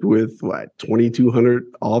 we've worked with 2,200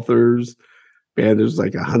 authors. Man, there's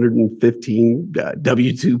like 115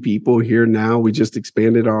 W-2 people here now. We just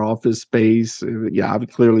expanded our office space. Yeah,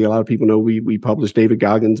 clearly a lot of people know we published David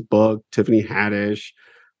Goggins' book, Tiffany Haddish.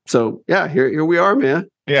 So yeah, here we are, man.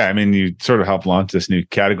 Yeah, I mean, you sort of helped launch this new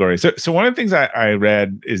category. So one of the things I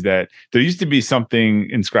read is that there used to be something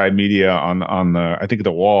in Scribe Media on the I think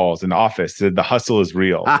the walls in the office that the hustle is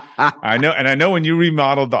real. I know when you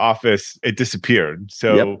remodeled the office, it disappeared.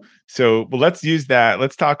 So well, let's use that.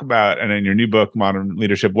 Let's talk about, and in your new book, Modern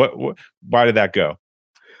Leadership, why did that go?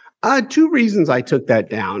 2 reasons I took that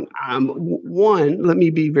down. One, let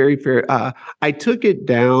me be very fair. I took it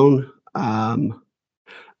down.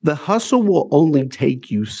 The hustle will only take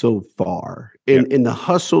you so far. And the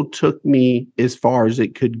hustle took me as far as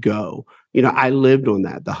it could go. I lived on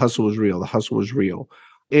that. The hustle was real. The hustle was real.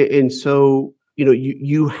 And so,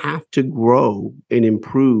 you have to grow and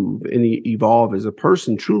improve and evolve as a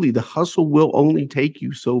person. Truly, the hustle will only take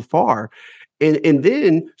you so far. And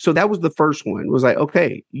then, so that was the first one. Was like,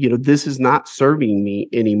 okay, this is not serving me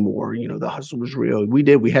anymore. The hustle was real.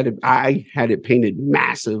 I had it painted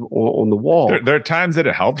massive on the wall. There are times that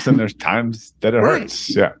it helps and there's times that it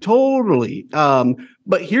hurts. Yeah, totally.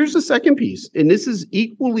 But here's the second piece. And this is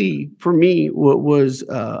equally for me, what was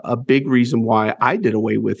a big reason why I did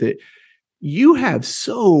away with it. You have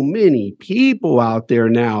so many people out there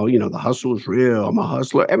now, the hustle is real. I'm a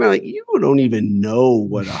hustler. I mean, like, you don't even know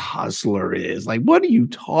what a hustler is. Like, what are you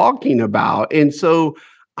talking about? And so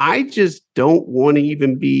I just don't want to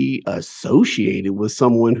even be associated with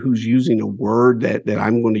someone who's using a word that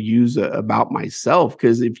I'm going to use about myself.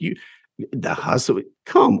 Because the hustle,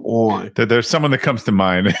 come on. There's someone that comes to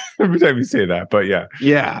mind every time you say that, but yeah.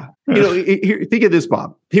 Yeah. Think of this,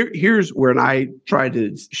 Bob. Here's where, and I try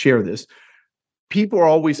to share this. People are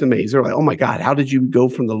always amazed. They're like, "Oh my God, how did you go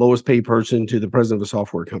from the lowest paid person to the president of a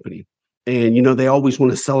software company?" And, they always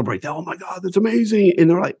want to celebrate that. "Oh my God, that's amazing." And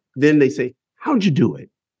they're like, then they say, "How'd you do it?"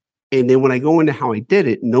 And then when I go into how I did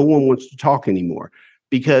it, no one wants to talk anymore.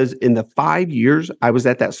 because in the 5 years I was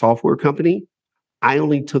at that software company, I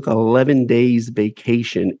only took 11 days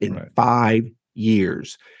vacation in 5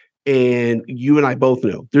 years. And you and I both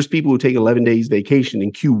know there's people who take 11 days vacation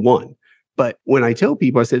in Q1. But when I tell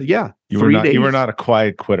people, I said, yeah, You 3 days. were not a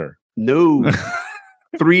quiet quitter. No,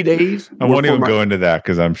 3 days. I won't even go into that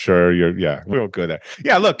because I'm sure we won't go there.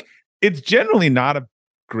 Yeah, look, it's generally not a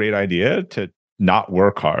great idea to not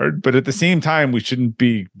work hard, but at the same time, we shouldn't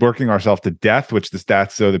be working ourselves to death, which the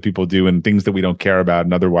stats show that people do, and things that we don't care about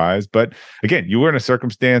and otherwise. But again, you were in a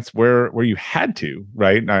circumstance where you had to,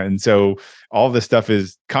 right? And so all this stuff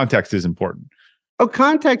context is important. Oh,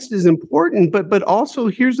 context is important, but also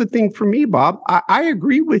here's the thing for me, Bob. I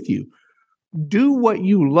agree with you. Do what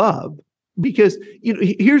you love, because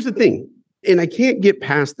here's the thing, and I can't get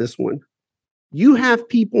past this one. You have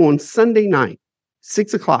people on Sunday night,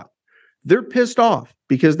 6:00. They're pissed off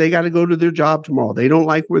because they got to go to their job tomorrow. They don't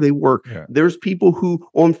like where they work. Yeah. There's people who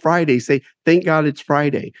on Friday say, "Thank God it's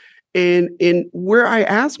Friday." And where I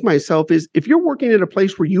ask myself is, if you're working at a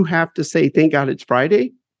place where you have to say, "Thank God it's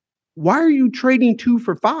Friday," why are you trading 2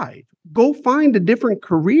 for 5? Go find a different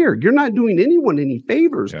career. You're not doing anyone any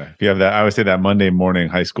favors. Yeah. If you have that, I would say that Monday morning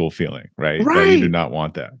high school feeling, right? Right. That you do not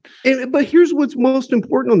want that. But here's what's most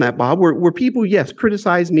important on that, Bob, where people, yes,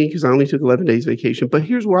 criticize me because I only took 11 days vacation. But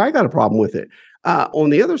here's where I got a problem with it. On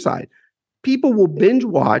the other side, people will binge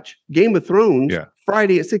watch Game of Thrones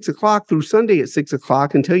Friday at 6:00 through Sunday at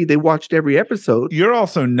 6:00 and tell you they watched every episode. You're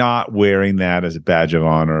also not wearing that as a badge of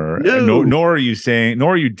honor. No. Nor are you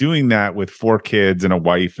doing that with 4 kids and a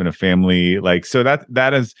wife and a family. Like, so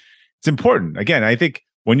that is, it's important. Again, I think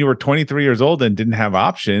when you were 23 years old and didn't have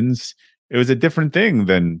options, it was a different thing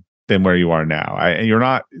than where you are now.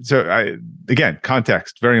 Again,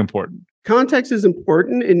 context, very important. Context is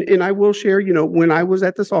important. And I will share, when I was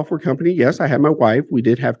at the software company, yes, I had my wife. We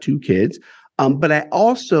did have 2 kids. But I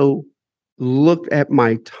also looked at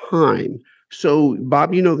my time. So,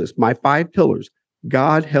 Bob, you know this, my 5 pillars: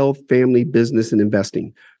 God, health, family, business, and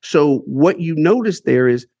investing. So what you notice there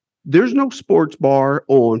is there's no sports bar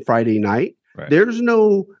on Friday night. Right. There's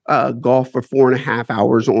no golf for 4.5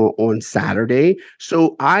 hours on Saturday.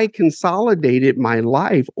 So I consolidated my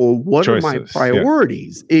life on what are my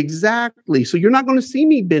priorities. Yeah. Exactly. So you're not going to see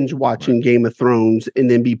me binge watching Game of Thrones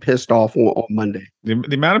and then be pissed off on Monday. The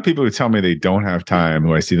amount of people who tell me they don't have time,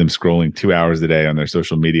 who I see them scrolling 2 hours a day on their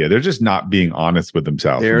social media, they're just not being honest with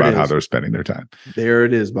themselves about how they're spending their time. There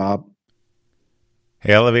it is, Bob.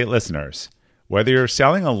 Hey, Elevate listeners. Whether you're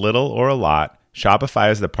selling a little or a lot, Shopify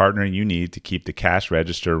is the partner you need to keep the cash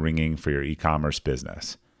register ringing for your e-commerce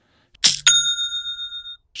business.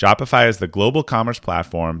 Shopify is the global commerce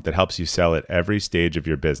platform that helps you sell at every stage of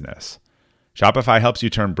your business. Shopify helps you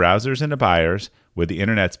turn browsers into buyers with the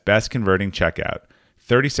internet's best converting checkout,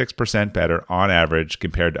 36% better on average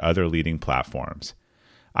compared to other leading platforms.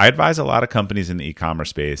 I advise a lot of companies in the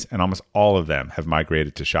e-commerce space, and almost all of them have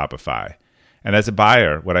migrated to Shopify. And as a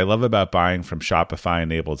buyer, what I love about buying from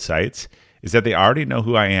Shopify-enabled sites is that they already know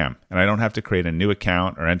who I am, and I don't have to create a new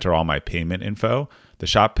account or enter all my payment info. The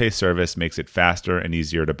Shop Pay service makes it faster and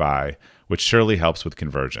easier to buy, which surely helps with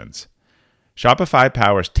conversions. Shopify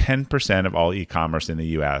powers 10% of all e-commerce in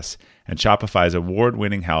the US, and Shopify's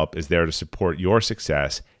award-winning help is there to support your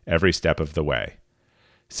success every step of the way.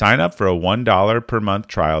 Sign up for a $1 per month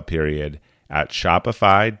trial period at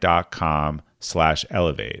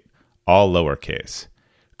shopify.com/elevate, all lowercase.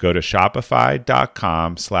 Go to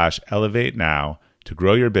shopify.com/elevate now to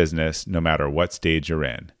grow your business no matter what stage you're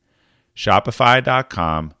in.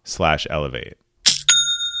 Shopify.com/elevate.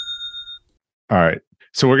 All right.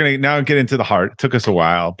 So we're going to now get into the heart. It took us a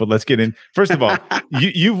while, but let's get in. First of all,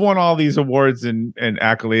 you've won all these awards and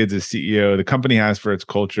accolades as CEO. The company has for its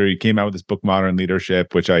culture. You came out with this book, Modern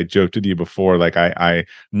Leadership, which I joked with you before. Like I'm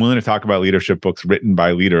willing to talk about leadership books written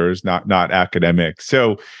by leaders, not academics.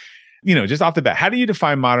 So, just off the bat, how do you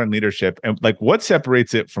define modern leadership, and like what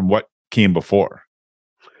separates it from what came before?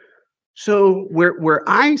 So where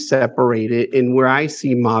I separate it and where I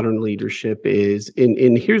see modern leadership is,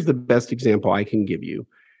 and here's the best example I can give you.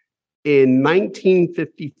 In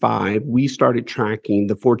 1955, we started tracking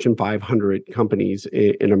the Fortune 500 companies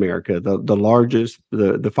in America,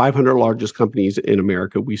 the 500 largest companies in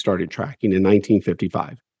America. We started tracking in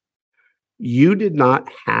 1955. You did not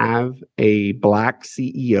have a Black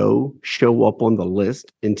CEO show up on the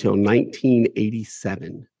list until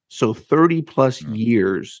 1987. So 30 plus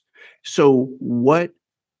years. So what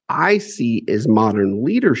I see as modern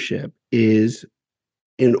leadership is,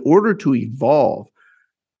 in order to evolve,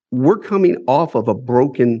 we're coming off of a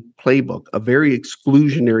broken playbook, a very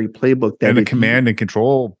exclusionary playbook. And the command and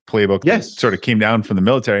control playbook that sort of came down from the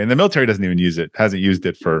military. And the military doesn't even use it, hasn't used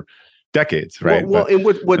it for decades, right? Well, and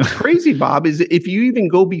what's crazy, Bob, is if you even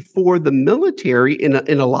go before the military, and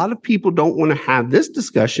a lot of people don't want to have this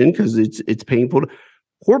discussion because it's painful.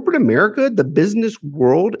 Corporate America, the business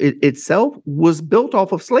world itself was built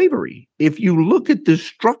off of slavery. If you look at the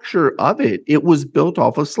structure of it, it was built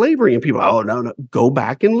off of slavery. And people, oh, no, go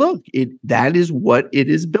back and look. That is what it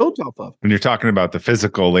is built off of. When you're talking about the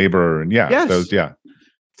physical labor and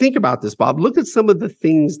Think about this, Bob. Look at some of the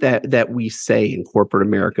things that we say in corporate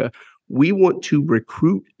America. We want to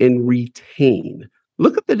recruit and retain.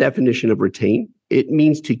 Look at the definition of retain. It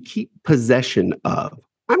means to keep possession of.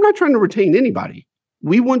 I'm not trying to retain anybody.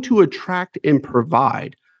 We want to attract and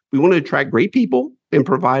provide. We want to attract great people and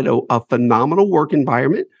provide a phenomenal work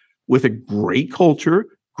environment with a great culture,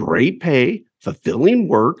 great pay, fulfilling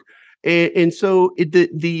work. And so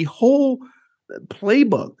the whole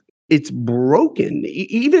playbook, it's broken.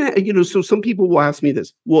 Even, so some people will ask me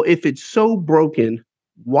this, well, if it's so broken,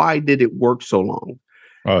 why did it work so long?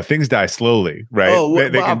 Oh, things die slowly,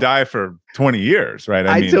 right? They can die for 20 years, right?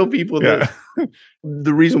 I mean, tell people that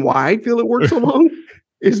the reason why I feel it worked so long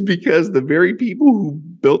is because the very people who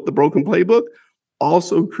built the broken playbook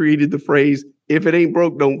also created the phrase, if it ain't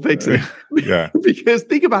broke, don't fix it. Because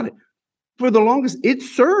think about it. For the longest, it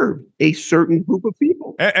served a certain group of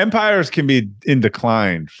people. Empires can be in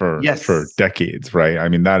decline for decades, right? I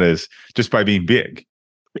mean, that is just by being big.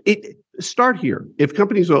 Start here. If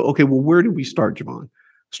companies go, okay, well, where did we start, JeVon?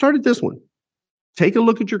 Start at this one. Take a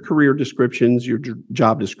look at your career descriptions, your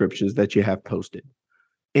job descriptions that you have posted,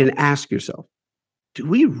 and ask yourself, do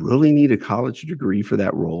we really need a college degree for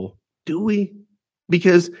that role? Do we?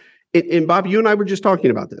 Because, and Bob, you and I were just talking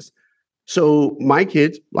about this. So my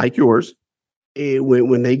kids, like yours,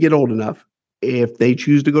 when they get old enough, if they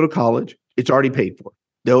choose to go to college, it's already paid for.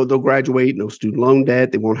 They'll graduate, no student loan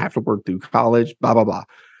debt. They won't have to work through college, blah, blah, blah.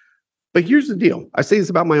 But here's the deal. I say this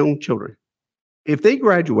about my own children. If they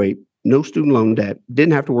graduate, no student loan debt,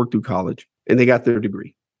 didn't have to work through college, and they got their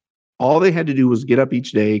degree, all they had to do was get up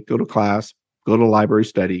each day, go to class, go to the library,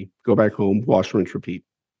 study, go back home, wash, rinse, repeat.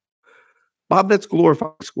 Bob, that's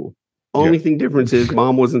glorified school. Only thing difference is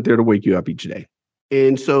mom wasn't there to wake you up each day.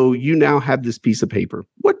 And so you now have this piece of paper.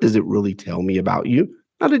 What does it really tell me about you?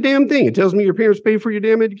 Not a damn thing. It tells me your parents paid for your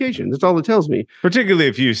damn education. That's all it tells me. Particularly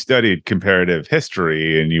if you studied comparative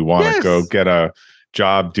history and you want to go get a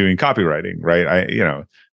job doing copywriting, right?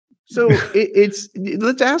 So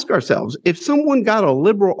let's ask ourselves, if someone got a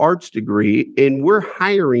liberal arts degree and we're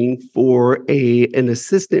hiring for an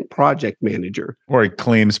assistant project manager. Or a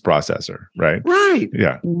claims processor, right? Right.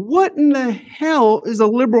 Yeah. What in the hell is a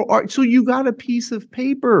liberal art? So you got a piece of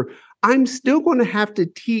paper. I'm still going to have to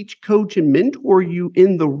teach, coach, and mentor you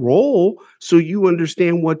in the role so you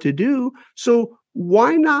understand what to do. So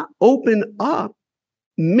why not open up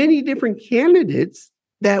many different candidates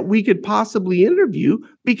that we could possibly interview?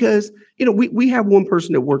 Because, we have one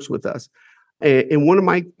person that works with us. And one of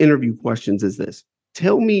my interview questions is this: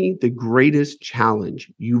 tell me the greatest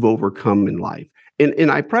challenge you've overcome in life. And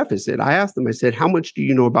I preface it. I asked them, I said, how much do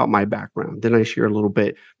you know about my background? Then I share a little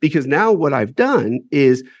bit, because now what I've done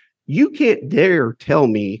is, you can't dare tell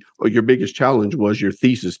me, oh, your biggest challenge was your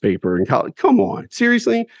thesis paper in college. Come on,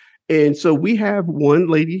 seriously? And so we have one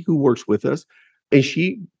lady who works with us, and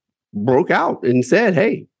she broke out and said,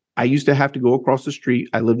 hey, I used to have to go across the street.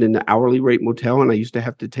 I lived in an hourly rate motel, and I used to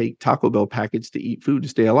have to take Taco Bell packets to eat food to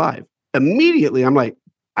stay alive. Immediately, I'm like,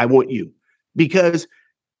 I want you. Because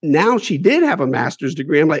now she did have a master's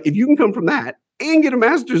degree. I'm like, if you can come from that and get a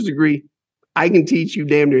master's degree, I can teach you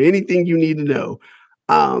damn near anything you need to know.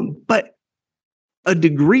 But a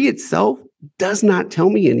degree itself does not tell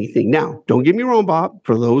me anything. Now, don't get me wrong, Bob.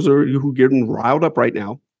 For those of you who are getting riled up right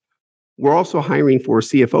now, we're also hiring for a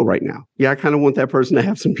CFO right now. Yeah, I kind of want that person to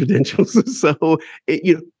have some credentials. So,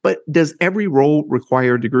 but does every role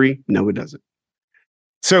require a degree? No, it doesn't.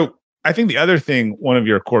 So I think the other thing, one of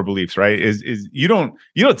your core beliefs, right, is you don't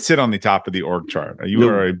sit on the top of the org chart.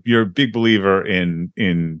 You're a big believer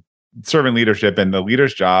in servant leadership, and the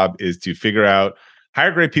leader's job is to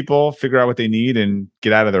hire great people, figure out what they need, and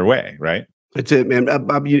get out of their way, right? That's it, man.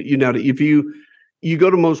 Bob, if you go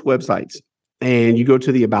to most websites and you go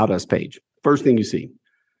to the About Us page, first thing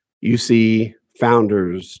you see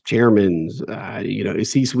founders, chairmen,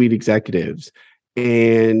 C-suite executives.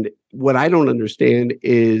 And what I don't understand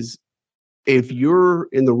is, if you're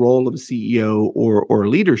in the role of a CEO or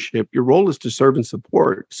leadership, your role is to serve and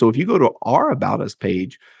support. So if you go to our About Us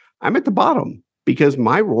page, I'm at the bottom. because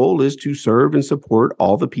my role is to serve and support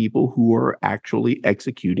all the people who are actually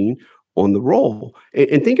executing on the role.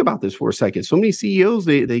 And think about this for a second. So many CEOs,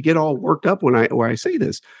 they get all worked up when I say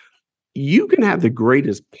this. You can have the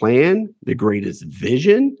greatest plan, the greatest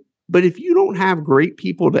vision, but if you don't have great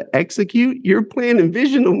people to execute, your plan and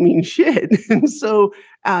vision don't mean shit. And so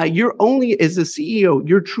you're only, as a CEO,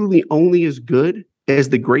 you're truly only as good as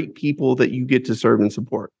the great people that you get to serve and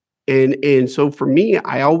support. And so for me,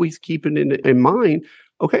 I always keep it in mind,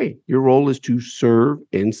 okay, your role is to serve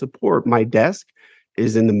and support. My desk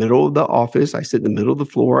is in the middle of the office. I sit in the middle of the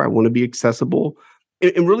floor. I want to be accessible.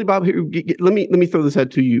 And really, Bob, here, let me throw this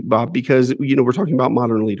out to you, Bob, because we're talking about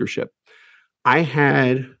modern leadership. I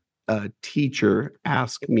had a teacher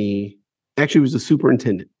ask me, actually it was a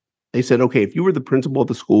superintendent. They said, okay, if you were the principal of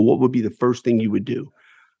the school, what would be the first thing you would do?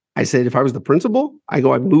 I said, if I was the principal, I'd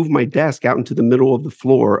move my desk out into the middle of the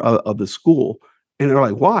floor of the school. And they're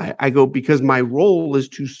like, why? I go, because my role is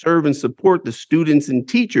to serve and support the students and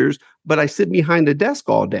teachers, but I sit behind a desk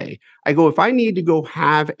all day. I go, if I need to go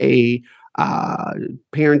have a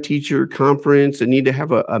parent-teacher conference and need to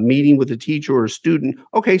have a meeting with a teacher or a student,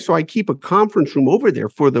 okay, so I keep a conference room over there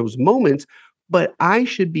for those moments, but I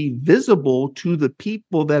should be visible to the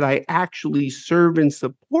people that I actually serve and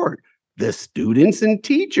support, the students and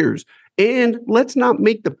teachers. And let's not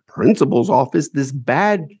make the principal's office this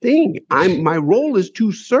bad thing. My role is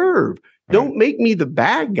to serve. Right. Don't make me the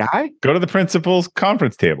bad guy. Go to the principal's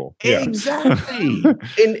conference table. Exactly.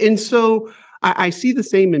 and so I see the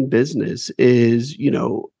same in business is,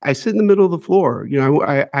 I sit in the middle of the floor.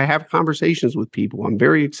 I have conversations with people. I'm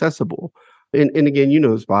very accessible. And again,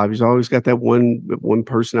 this, Bob, he's always got that one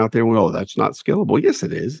person out there. Well, that's not scalable. Yes,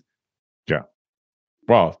 it is. Yeah.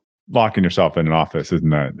 Well, locking yourself in an office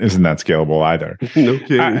isn't that scalable either. No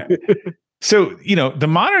kidding. So, the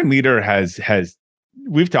modern leader has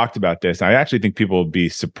we've talked about this. I actually think people will be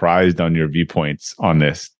surprised on your viewpoints on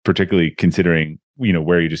this, particularly considering,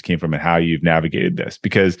 where you just came from and how you've navigated this,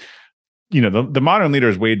 because, the modern leader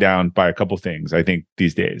is weighed down by a couple things, I think,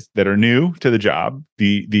 these days that are new to the job,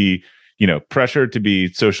 the pressure to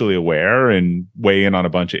be socially aware and weigh in on a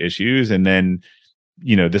bunch of issues. And then,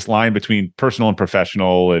 this line between personal and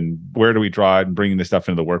professional, and where do we draw it, and bringing this stuff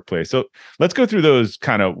into the workplace. So let's go through those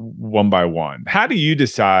kind of one by one. How do you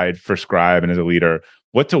decide for Scribe and as a leader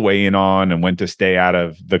what to weigh in on and when to stay out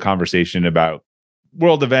of the conversation about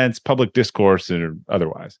world events, public discourse, or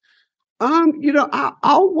otherwise?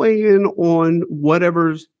 I'll weigh in on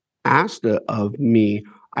whatever's asked of me.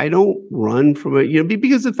 I don't run from it,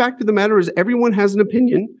 because the fact of the matter is everyone has an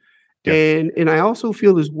opinion. Yeah. And I also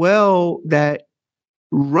feel as well that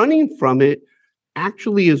running from it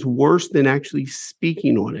actually is worse than actually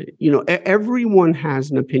speaking on it. Everyone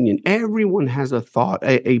has an opinion. Everyone has a thought,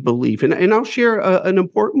 a belief. And I'll share an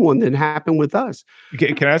important one that happened with us.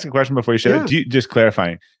 Can I ask a question before you share it? Just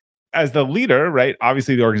clarifying. As the leader, right?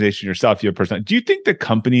 Obviously, the organization yourself, you have personal. Do you think the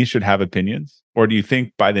company should have opinions? Or do you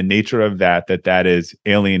think by the nature of that is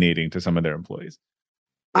alienating to some of their employees?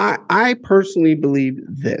 I personally believe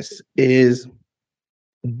this is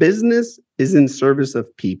business is in service of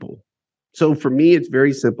people. So for me, it's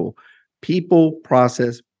very simple. People,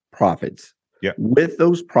 process, profits. Yeah. With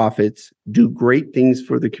those profits, do great things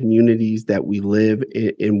for the communities that we live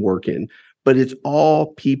and work in. But it's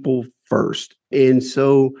all people first. And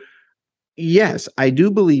so, yes, I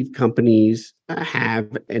do believe companies have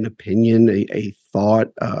an opinion, a thought,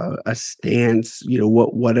 a stance,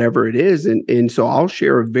 whatever it is. And so I'll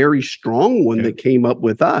share a very strong one that came up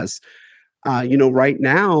with us. Right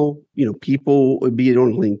now, people, be it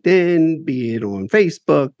on LinkedIn, be it on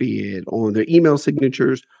Facebook, be it on their email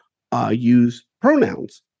signatures, use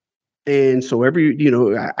pronouns. And so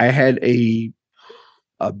I had a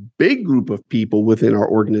big group of people within our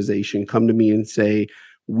organization come to me and say,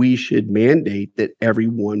 we should mandate that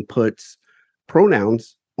everyone puts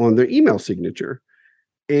pronouns on their email signature.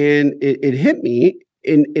 And it hit me.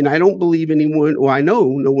 And I don't believe anyone, well, I know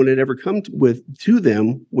no one had ever come to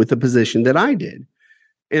them with a position that I did.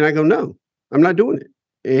 And I go, no, I'm not doing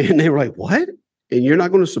it. And they were like, what? And you're not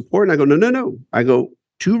going to support? And I go, no. I go,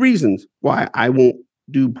 2 reasons why I won't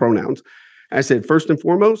do pronouns. I said, first and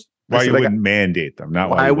foremost. Why you wouldn't mandate them, not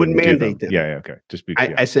why I wouldn't mandate them. Yeah, okay.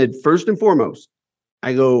 I said, first and foremost,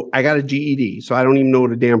 I go, I got a GED, so I don't even know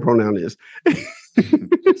what a damn pronoun is.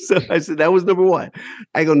 So I said, that was number 1.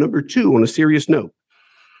 I go, number 2, on a serious note.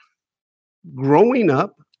 Growing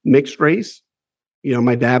up, mixed race,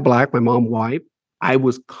 my dad black, my mom white, I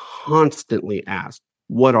was constantly asked,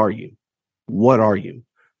 what are you? What are you?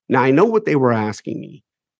 Now, I know what they were asking me.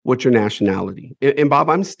 what's your nationality? And Bob,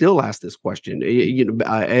 I'm still asked this question.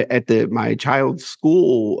 At my child's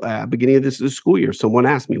school, beginning of this school year, someone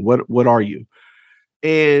asked me, what are you?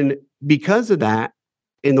 And because of that,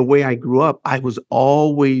 in the way I grew up, I was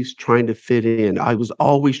always trying to fit in. I was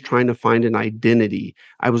always trying to find an identity.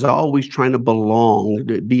 I was always trying to belong,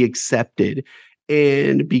 to be accepted.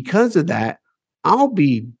 And because of that, I'll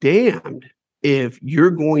be damned if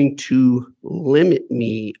you're going to limit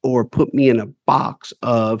me or put me in a box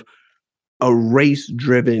of a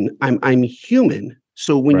race-driven, I'm human.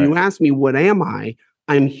 So when you ask me, what am I?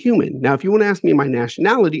 I'm human. Now, if you want to ask me my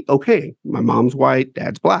nationality, okay, my mom's white,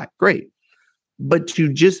 dad's black, great. But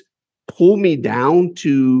to just pull me down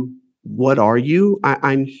to what are you?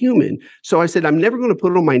 I'm human. So I said, I'm never going to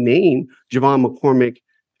put on my name, JeVon McCormick,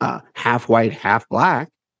 half white, half black.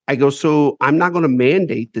 I go, so I'm not going to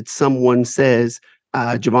mandate that someone says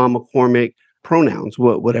JeVon McCormick pronouns,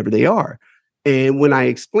 whatever they are. And when I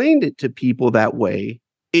explained it to people that way,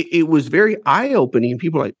 it was very eye-opening.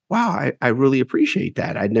 People were like, wow, I really appreciate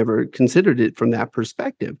that. I'd never considered it from that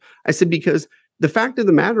perspective. I said, because the fact of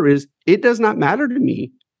the matter is, it does not matter to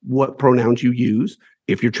me what pronouns you use.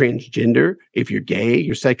 If you're transgender, if you're gay,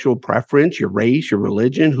 your sexual preference, your race, your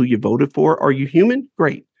religion, who you voted for, are you human?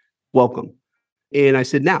 Great. Welcome. And I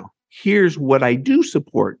said, now, here's what I do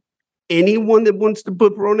support. Anyone that wants to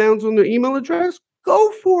put pronouns on their email address,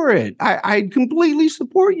 go for it. I completely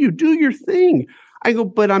support you. Do your thing. I go,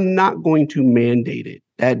 but I'm not going to mandate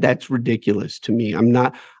it. That's ridiculous to me.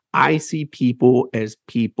 I see people as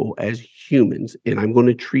humans, and I'm going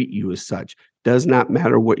to treat you as such. Does not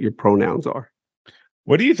matter what your pronouns are.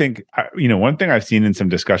 What do you think? One thing I've seen in some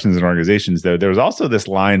discussions in organizations, though, there's also this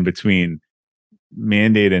line between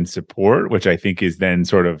mandate and support, which I think is then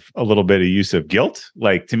sort of a little bit of use of guilt.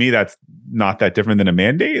 Like, to me, that's not that different than a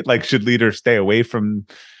mandate. Like, should leaders stay away from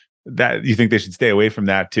that? You think they should stay away from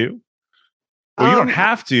that too? Well, you don't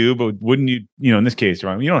have to, but wouldn't you? In this case,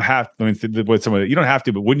 Ron, you don't have. You don't have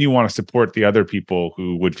to, but wouldn't you want to support the other people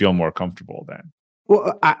who would feel more comfortable then?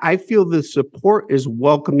 Well, I feel the support is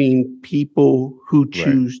welcoming people who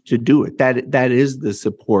choose to do it. That is the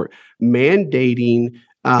support. Mandating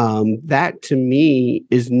that to me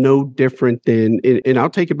is no different than, and I'll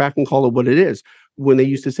take it back and call it what it is. When they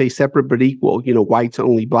used to say separate but equal, whites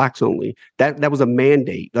only, blacks only, that was a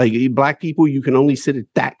mandate. Like, black people, you can only sit at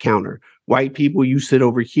that counter. White people, you sit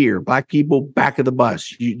over here. Black people, back of the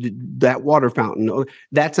bus, that water fountain.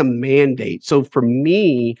 That's a mandate. So for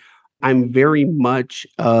me, I'm very much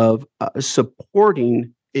of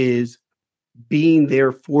supporting is being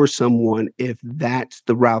there for someone if that's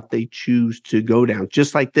the route they choose to go down.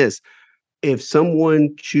 Just like this, if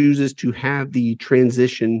someone chooses to have the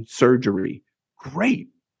transition surgery, great.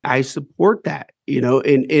 I support that,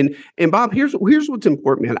 and Bob, here's what's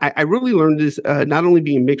important, man. I really learned this, not only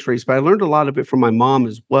being mixed race, but I learned a lot of it from my mom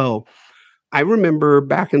as well. I remember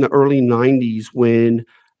back in the early 90s when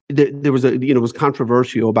there was it was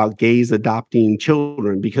controversial about gays adopting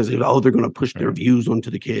children because they're going to push their views onto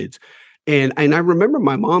the kids. And I remember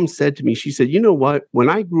my mom said to me, she said, you know what, when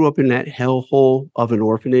I grew up in that hellhole of an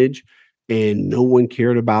orphanage, and no one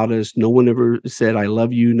cared about us. No one ever said, I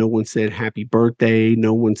love you. No one said happy birthday.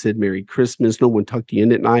 No one said Merry Christmas. No one tucked you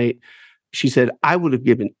in at night. She said, I would have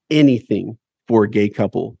given anything for a gay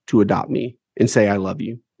couple to adopt me and say, I love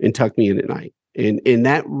you and tuck me in at night. And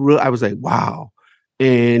that I was like, wow.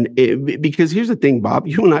 And because here's the thing, Bob,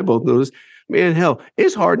 you and I both know this, man, hell,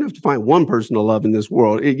 it's hard enough to find one person to love in this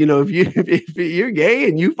world. If you're gay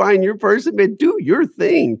and you find your person, man, do your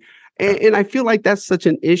thing. And I feel like that's such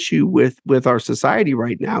an issue with our society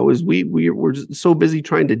right now is we're so busy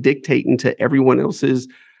trying to dictate into everyone else's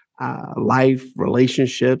life,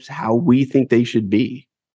 relationships, how we think they should be.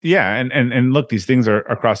 Yeah. And look, these things are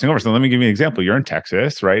crossing over. So let me give you an example. You're in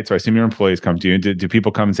Texas, right? So I assume your employees come to you. Do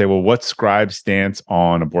people come and say, well, what's Scribe's stance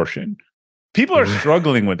on abortion? People are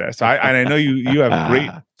struggling with this. I know you have great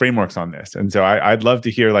frameworks on this. And so I'd love to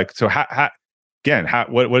hear, like, so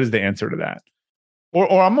what is the answer to that?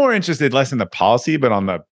 Or I'm more interested less in the policy, but on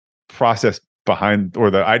the process behind, or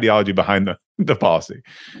the ideology behind the policy.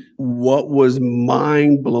 What was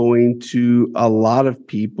mind-blowing to a lot of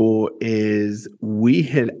people is we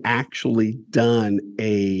had actually done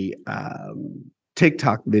a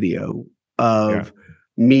TikTok video of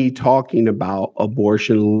me talking about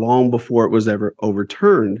abortion long before it was ever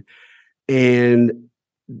overturned. And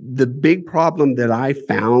the big problem that I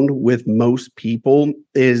found with most people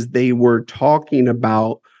is they were talking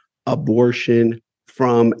about abortion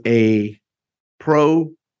from a pro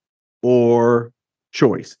or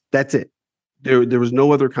choice. That's it. There was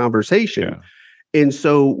no other conversation. Yeah. And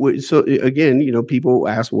so again, people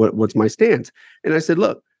ask what's my stance? And I said,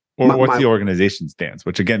 look, Or what's the organization stance?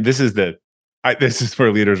 Which again, this is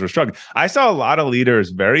where leaders were struggling. I saw a lot of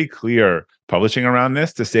leaders very clear publishing around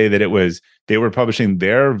this to say that they were publishing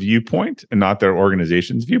their viewpoint and not their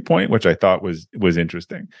organization's viewpoint, which I thought was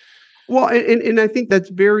interesting. Well, and I think that's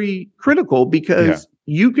very critical because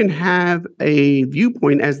you can have a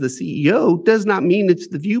viewpoint as the CEO does not mean it's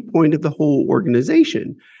the viewpoint of the whole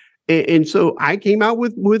organization. And so I came out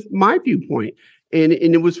with my viewpoint. And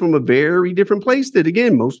it was from a very different place that,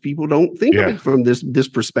 again, most people don't think of it from this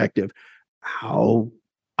perspective. How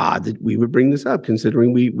odd that we would bring this up,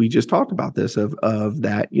 considering we just talked about this of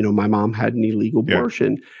that, my mom had an illegal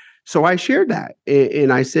abortion. So I shared that.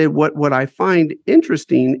 And I said, what I find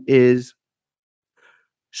interesting is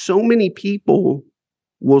so many people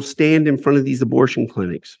will stand in front of these abortion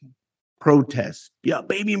clinics, protest,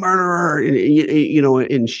 baby murderer,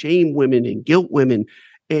 and shame women and guilt women.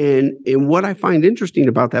 And what I find interesting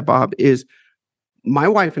about that, Bob, is my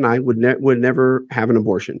wife and I would never have an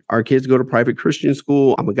abortion. Our kids go to private Christian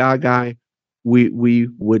school. I'm a God guy. We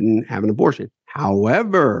wouldn't have an abortion.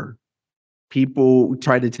 However, people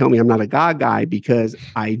try to tell me I'm not a God guy because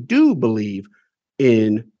I do believe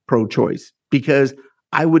in pro-choice, because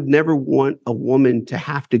I would never want a woman to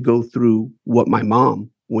have to go through what my mom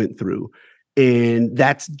went through. And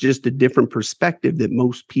that's just a different perspective that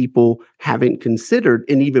most people haven't considered.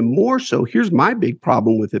 And even more so, here's my big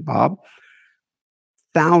problem with it, Bob.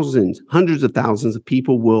 Hundreds of thousands of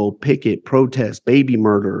people will picket, protest, baby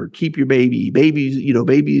murder, keep your babies,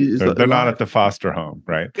 babies. They're not at the foster home,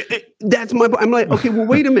 right? That's I'm like, okay, well,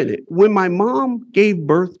 wait a minute. When my mom gave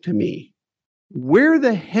birth to me, where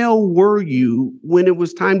the hell were you when it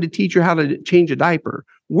was time to teach her how to change a diaper?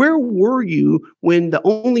 Where were you when the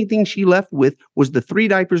only thing she left with was the 3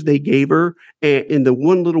 diapers they gave her and the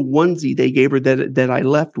one little onesie they gave her that I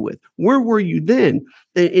left with? Where were you then?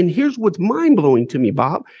 And here's what's mind-blowing to me,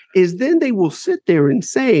 Bob, is then they will sit there and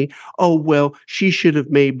say, oh, well, she should have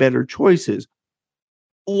made better choices.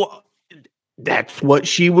 Well, that's what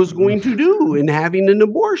she was going to do in having an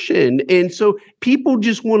abortion. And so people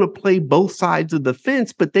just want to play both sides of the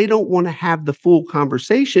fence, but they don't want to have the full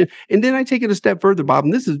conversation. And then I take it a step further, Bob,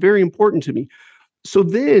 and this is very important to me. So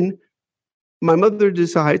then my mother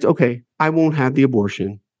decides, okay, I won't have the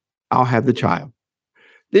abortion. I'll have the child.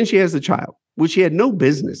 Then she has the child, which she had no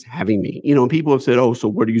business having me. And people have said, oh, so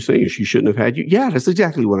what are you saying? She shouldn't have had you? Yeah, that's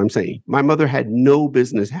exactly what I'm saying. My mother had no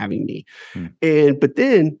business having me. But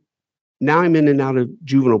then now I'm in and out of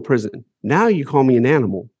juvenile prison. Now you call me an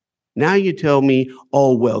animal. Now you tell me,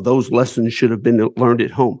 oh, well, those lessons should have been learned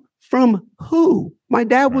at home. From who? My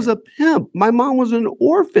dad was a pimp. My mom was an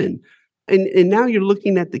orphan. And now you're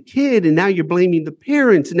looking at the kid and now you're blaming the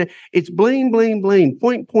parents. And it's blame,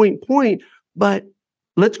 point. But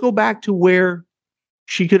let's go back to where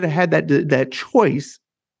she could have had that choice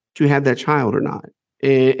to have that child or not.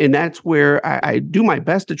 And that's where I do my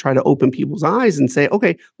best to try to open people's eyes and say,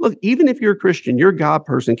 okay, look, even if you're a Christian, you're a God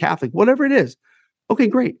person, Catholic, whatever it is. Okay,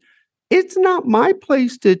 great. It's not my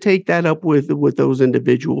place to take that up with those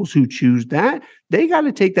individuals who choose that. They got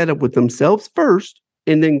to take that up with themselves first,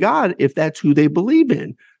 and then God, if that's who they believe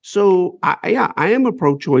in. So I am a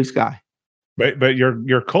pro-choice guy. But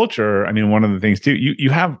your culture, I mean, one of the things too, you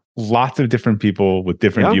have lots of different people with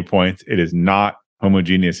different viewpoints. It is not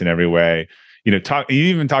homogeneous in every way. You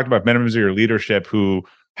even talked about members of your leadership who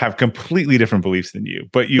have completely different beliefs than you,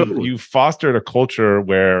 but you fostered a culture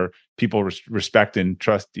where people respect and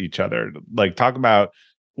trust each other. Like, talk about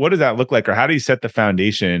what does that look like, or how do you set the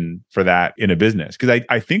foundation for that in a business? Because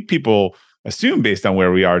I think people assume, based on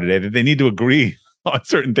where we are today, that they need to agree on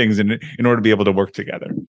certain things in order to be able to work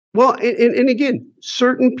together. Well, and again,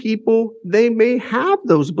 certain people, they may have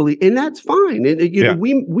those beliefs, and that's fine. And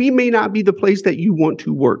we may not be the place that you want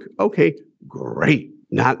to work. Okay, great,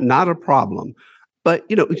 not a problem. But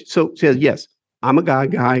so yes, I'm a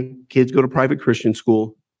God guy. Kids go to private Christian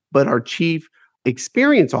school, but our chief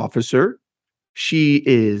experience officer, she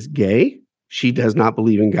is gay. She does not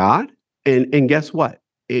believe in God, and guess what?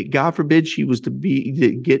 God forbid she was to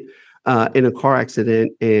get in a car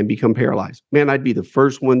accident and become paralyzed. Man, I'd be the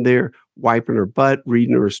first one there, wiping her butt,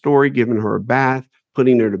 reading her a story, giving her a bath,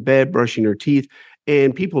 putting her to bed, brushing her teeth.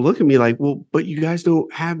 And people look at me like, well, but you guys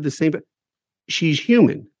don't have the same. She's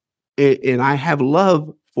human. And I have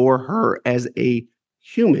love for her as a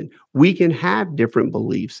human. We can have different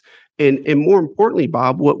beliefs. And more importantly,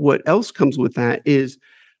 Bob, what else comes with that is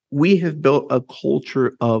we have built a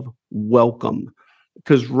culture of welcome.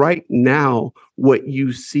 Because right now, what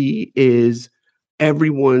you see is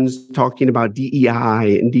everyone's talking about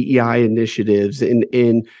DEI and DEI initiatives and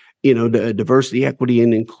the diversity, equity,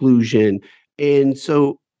 and inclusion. And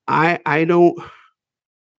so I don't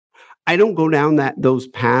I don't go down those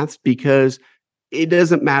paths because it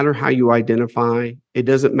doesn't matter how you identify. It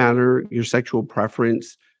doesn't matter your sexual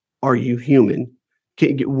preference. Are you human?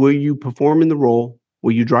 Will you perform in the role?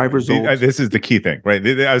 Will you drive results? This is the key thing, right?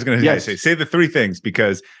 I was going to say the three things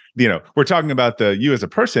because, we're talking about you as a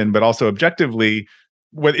person, but also objectively,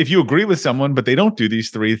 if you agree with someone, but they don't do these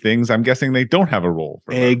three things, I'm guessing they don't have a role.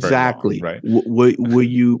 Exactly. Long, right. Will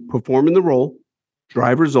you perform in the role,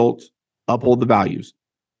 drive results, uphold the values?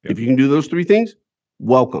 Yep. If you can do those three things,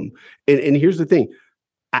 welcome. And here's the thing.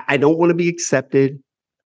 I don't want to be accepted.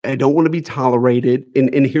 I don't want to be tolerated.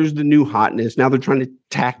 And here's the new hotness. Now they're trying to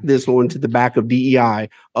tack this onto the back of DEI,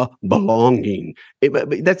 belonging.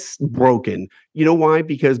 That's broken. You know why?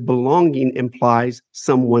 Because belonging implies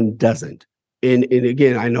someone doesn't. And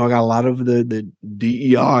again, I know I got a lot of the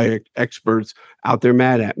DEI experts out there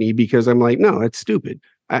mad at me because I'm like, no, that's stupid.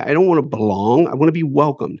 I don't want to belong. I want to be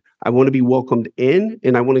welcomed. I want to be welcomed in,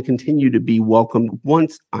 and I want to continue to be welcomed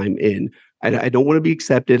once I'm in. I don't want to be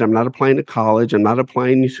accepted. I'm not applying to college. I'm not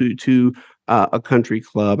applying to a country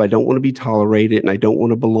club. I don't want to be tolerated, and I don't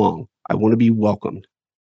want to belong. I want to be welcomed.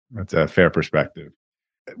 That's a fair perspective.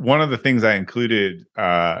 One of the things I included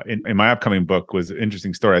in my upcoming book was an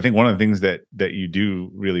interesting story. I think one of the things that you do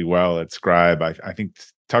really well at Scribe, I think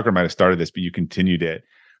Tucker might have started this, but you continued it.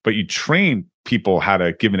 But you train people how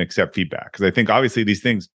to give and accept feedback. Because I think obviously these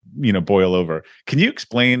things, boil over. Can you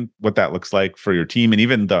explain what that looks like for your team and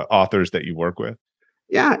even the authors that you work with?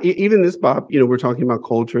 Yeah, even this, Bob, we're talking about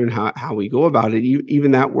culture and how we go about it.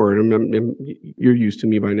 Even that word, you're used to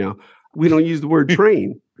me by now. We don't use the word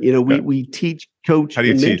train. We teach, coach, how do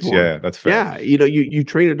you and teach? mentor. Yeah, that's fair. Yeah, you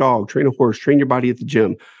train a dog, train a horse, train your body at the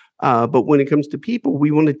gym. But when it comes to people,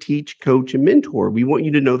 we want to teach, coach, and mentor. We want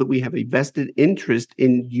you to know that we have a vested interest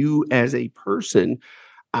in you as a person.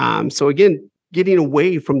 So again, getting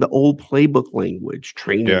away from the old playbook language,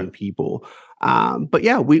 training people. But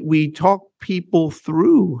yeah, we talk people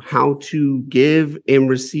through how to give and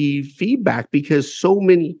receive feedback because so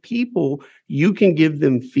many people, you can give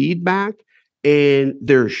them feedback and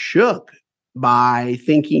they're shook by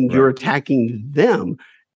thinking you're attacking them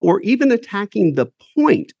or even attacking the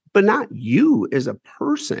point, but not you as a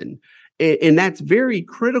person. And that's very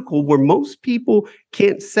critical where most people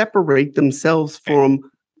can't separate themselves from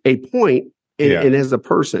a point and as a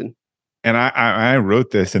person. And I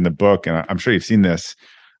wrote this in the book, and I'm sure you've seen this.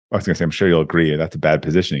 I was going to say, I'm sure you'll agree. That's a bad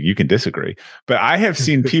positioning. You can disagree. But I have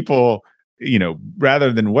seen people,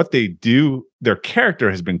 rather than what they do, their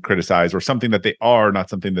character has been criticized or something that they are,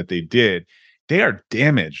 not something that they did. They are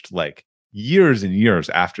damaged like years and years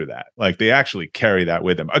after that. Like they actually carry that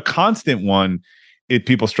with them. A constant one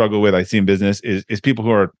people struggle with, I see in business, is people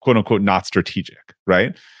who are quote unquote not strategic,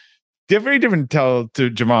 right? They're very different to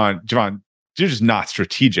JeVon, you're just not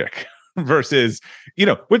strategic versus,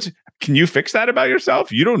 which can you fix that about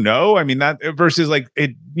yourself? You don't know. I mean, that versus like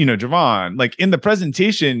it, JeVon, like in the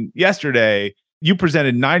presentation yesterday, you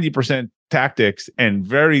presented 90% tactics and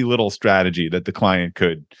very little strategy that the client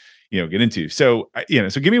could, get into. So,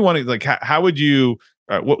 so give me one, like, how would you,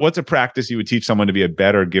 what's a practice you would teach someone to be a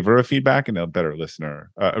better giver of feedback and a better listener,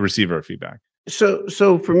 a receiver of feedback?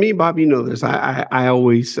 So for me, Bob, this, I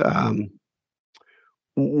always, I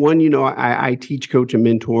teach, coach, and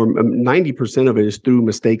mentor. 90% of it is through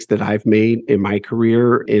mistakes that I've made in my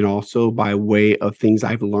career and also by way of things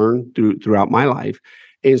I've learned throughout my life.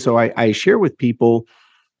 And so I share with people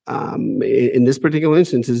in this particular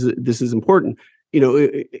instance, this is important.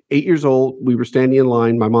 8 years old, we were standing in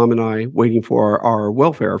line, my mom and I, waiting for our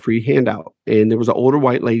welfare, our free handout. And there was an older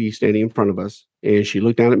white lady standing in front of us. And she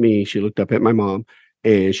looked down at me, she looked up at my mom,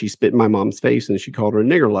 and she spit in my mom's face and she called her a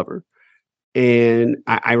nigger lover. And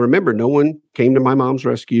I remember no one came to my mom's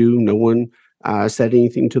rescue. No one said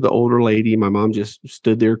anything to the older lady. My mom just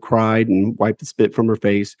stood there, cried, and wiped the spit from her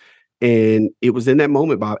face. And it was in that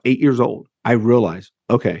moment, about 8 years old, I realized,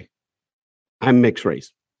 okay, I'm mixed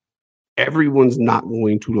race. Everyone's not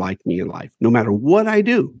going to like me in life, no matter what I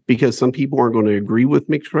do, because some people aren't going to agree with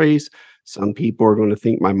mixed race. Some people are going to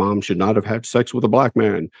think my mom should not have had sex with a black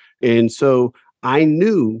man. And so I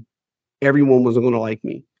knew everyone wasn't going to like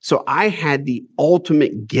me. So I had the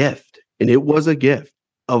ultimate gift, and it was a gift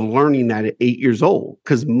of learning that at 8 years old,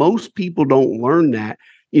 because most people don't learn that,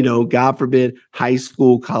 God forbid, high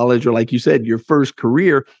school, college, or like you said, your first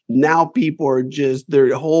career. Now people are just,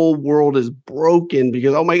 their whole world is broken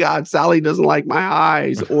because, oh my God, Sally doesn't like my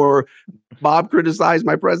eyes, or Bob criticized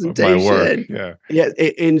my presentation. My work. Yeah.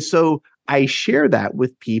 And so I share that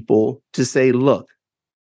with people to say, look,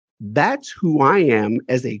 that's who I am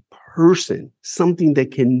as a person, something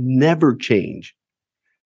that can never change.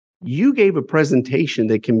 You gave a presentation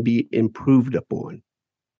that can be improved upon.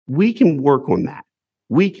 We can work on that.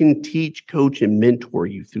 We can teach, coach, and mentor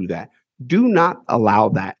you through that. Do not allow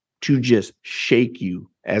that to just shake you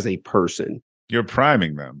as a person. You're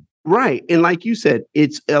priming them. Right. And like you said,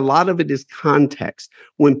 it's a lot of it is context.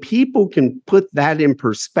 When people can put that in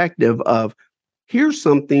perspective of here's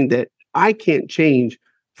something that I can't change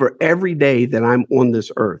for every day that I'm on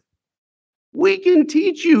this earth. We can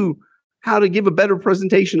teach you how to give a better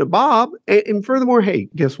presentation to Bob. And furthermore, hey,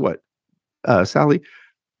 guess what? Sally,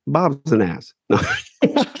 Bob's an ass.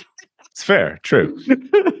 It's fair. True.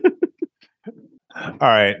 All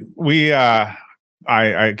right.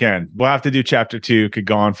 Again, we'll have to do chapter 2. Could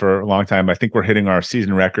go on for a long time. I think we're hitting our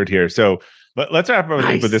season record here. So let's wrap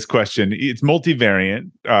up with this question. It's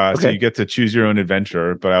multivariant. So you get to choose your own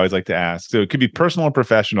adventure, but I always like to ask. So it could be personal or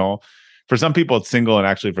professional. For some people, it's single, and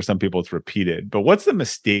actually for some people, it's repeated. But what's the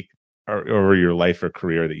mistake over your life or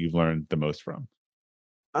career that you've learned the most from?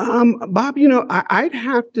 Bob, I'd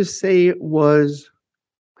have to say it was.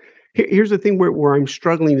 Here's the thing where I'm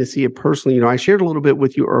struggling to see it personally. I shared a little bit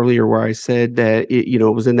with you earlier where I said that it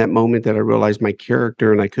was in that moment that I realized my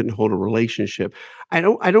character and I couldn't hold a relationship. I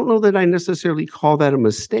don't know that I necessarily call that a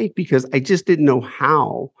mistake because I just didn't know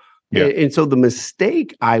how. Yeah. And so the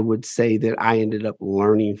mistake I would say that I ended up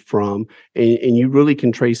learning from, and you really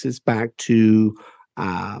can trace this back to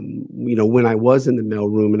when I was in the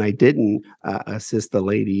mailroom and I didn't assist the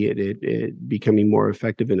lady at it becoming more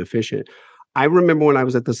effective and efficient. I remember when I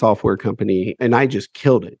was at the software company and I just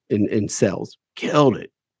killed it in sales, killed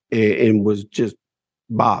it, and was just,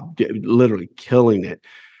 Bob, literally killing it.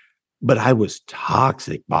 But I was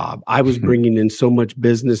toxic, Bob. I was bringing in so much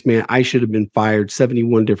business, man. I should have been fired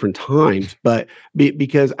 71 different times, but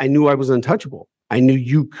because I knew I was untouchable. I knew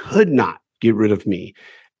you could not get rid of me.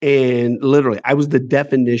 And literally, I was the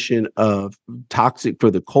definition of toxic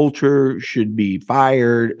for the culture, should be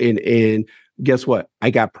fired. And guess what? I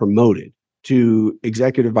got promoted to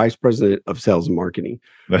executive vice president of sales and marketing.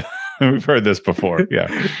 We've heard this before. Yeah.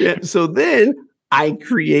 Yeah. So then I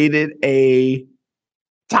created a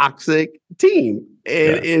toxic team.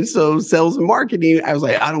 And so sales and marketing, I was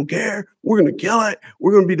like, I don't care. We're going to kill it.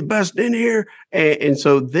 We're going to be the best in here. And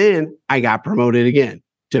so then I got promoted again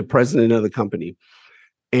to president of the company.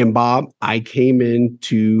 And Bob, I came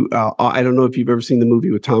into, I don't know if you've ever seen the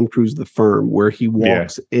movie with Tom Cruise, The Firm, where he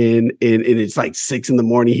walks in and it's like 6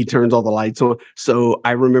 a.m. He turns all the lights on. So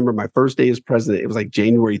I remember my first day as president, it was like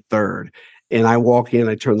January 3rd. And I walk in,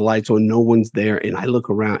 I turn the lights on, no one's there. And I look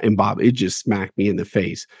around and Bob, it just smacked me in the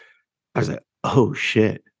face. I was like, oh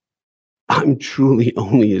shit, I'm truly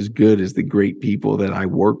only as good as the great people that I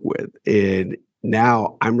work with. And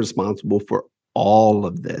now I'm responsible for all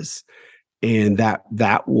of this. And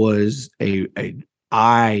that was a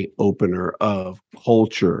eye opener of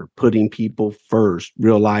culture, putting people first,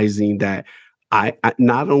 realizing that I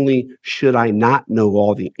not only should I not know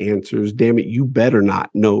all the answers, damn it, you better not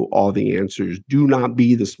know all the answers. Do not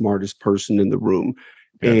be the smartest person in the room.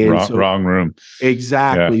 Yeah, wrong room.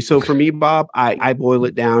 Exactly. Yeah. So for me, Bob, I boil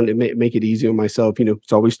it down and make it easy on myself.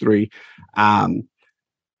 It's always 3.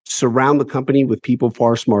 Surround the company with people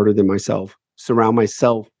far smarter than myself. Surround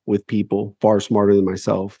myself with people far smarter than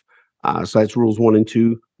myself. So that's rules 1 and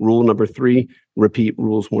 2. Rule number 3, repeat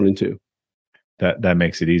rules 1 and 2. That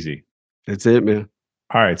makes it easy. That's it, man.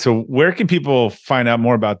 All right. So where can people find out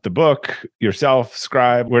more about the book, yourself,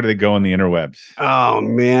 Scribe? Where do they go on the interwebs? Oh,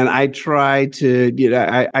 man. I try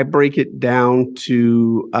to, I break it down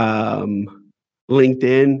to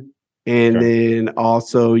LinkedIn. And then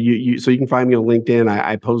also so you can find me on LinkedIn.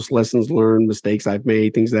 I post lessons learned, mistakes I've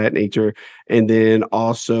made, things of that nature. And then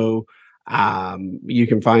also you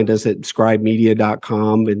can find us at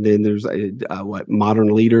scribemedia.com. And then there's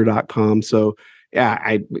modernleader.com. So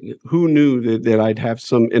yeah, who knew that I'd have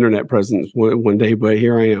some internet presence one day, but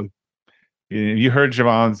here I am. You heard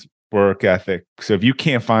JeVon's work ethic. So if you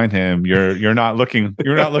can't find him, you're not looking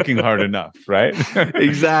hard enough, right?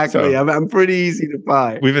 Exactly. So, I'm pretty easy to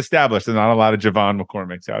find. We've established there's not a lot of JeVon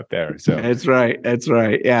McCormicks out there. So That's right.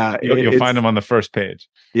 Yeah. You'll find him on the first page.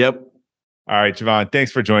 Yep. All right, JeVon,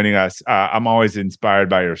 thanks for joining us. I'm always inspired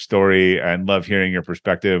by your story and love hearing your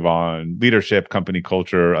perspective on leadership, company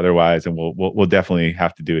culture, otherwise, and we'll definitely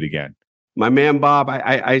have to do it again. My man, Bob,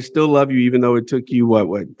 I still love you, even though it took you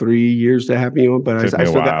what 3 years to have me on. But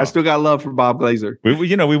I still got love for Bob Glazer.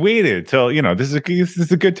 We waited till this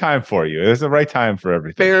is a good time for you. It's the right time for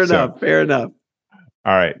everything. Fair enough.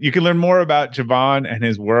 All right, you can learn more about JeVon and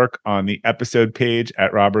his work on the episode page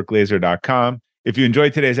at robertglazer.com. If you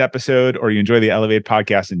enjoyed today's episode or you enjoy the Elevate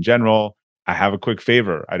podcast in general, I have a quick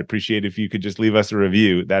favor. I'd appreciate if you could just leave us a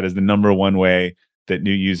review. That is the number one way that new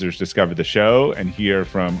users discover the show and hear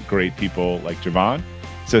from great people like JeVon.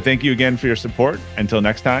 So thank you again for your support. Until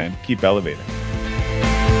next time, keep elevating.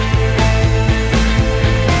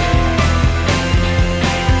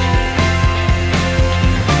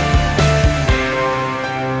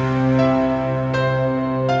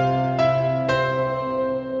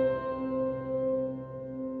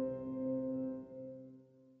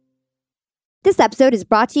 This episode is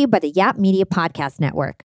brought to you by the Yap Media Podcast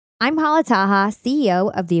Network. I'm Hala Taha, CEO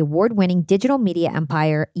of the award-winning digital media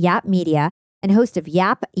empire, Yap Media, and host of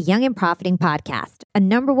Yap Young and Profiting Podcast, a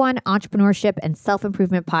 #1 entrepreneurship and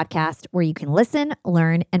self-improvement podcast where you can listen,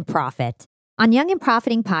 learn, and profit. On Young and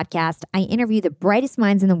Profiting Podcast, I interview the brightest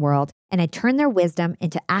minds in the world, and I turn their wisdom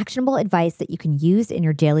into actionable advice that you can use in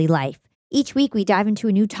your daily life. Each week, we dive into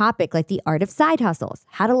a new topic like the art of side hustles,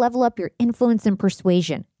 how to level up your influence and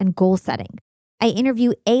persuasion, and goal setting. I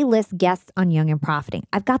interview A-list guests on Young and Profiting.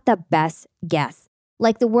 I've got the best guests,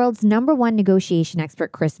 like the world's #1 negotiation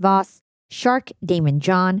expert, Chris Voss, Shark Damon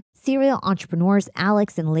John, serial entrepreneurs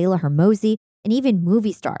Alex and Layla Hermosi, and even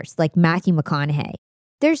movie stars like Matthew McConaughey.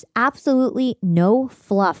 There's absolutely no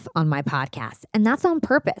fluff on my podcast, and that's on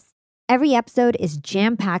purpose. Every episode is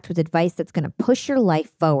jam-packed with advice that's going to push your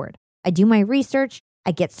life forward. I do my research,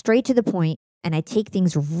 I get straight to the point, and I take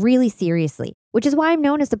things really seriously, which is why I'm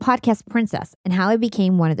known as the podcast princess and how I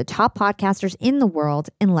became one of the top podcasters in the world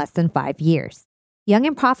in less than 5 years. Young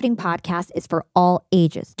and Profiting Podcast is for all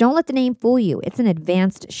ages. Don't let the name fool you. It's an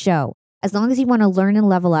advanced show. As long as you want to learn and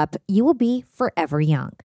level up, you will be forever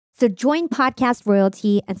young. So join podcast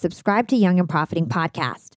royalty and subscribe to Young and Profiting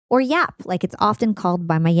Podcast, or Yap, like it's often called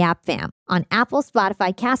by my Yap fam, on Apple,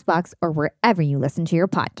 Spotify, CastBox, or wherever you listen to your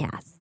podcasts.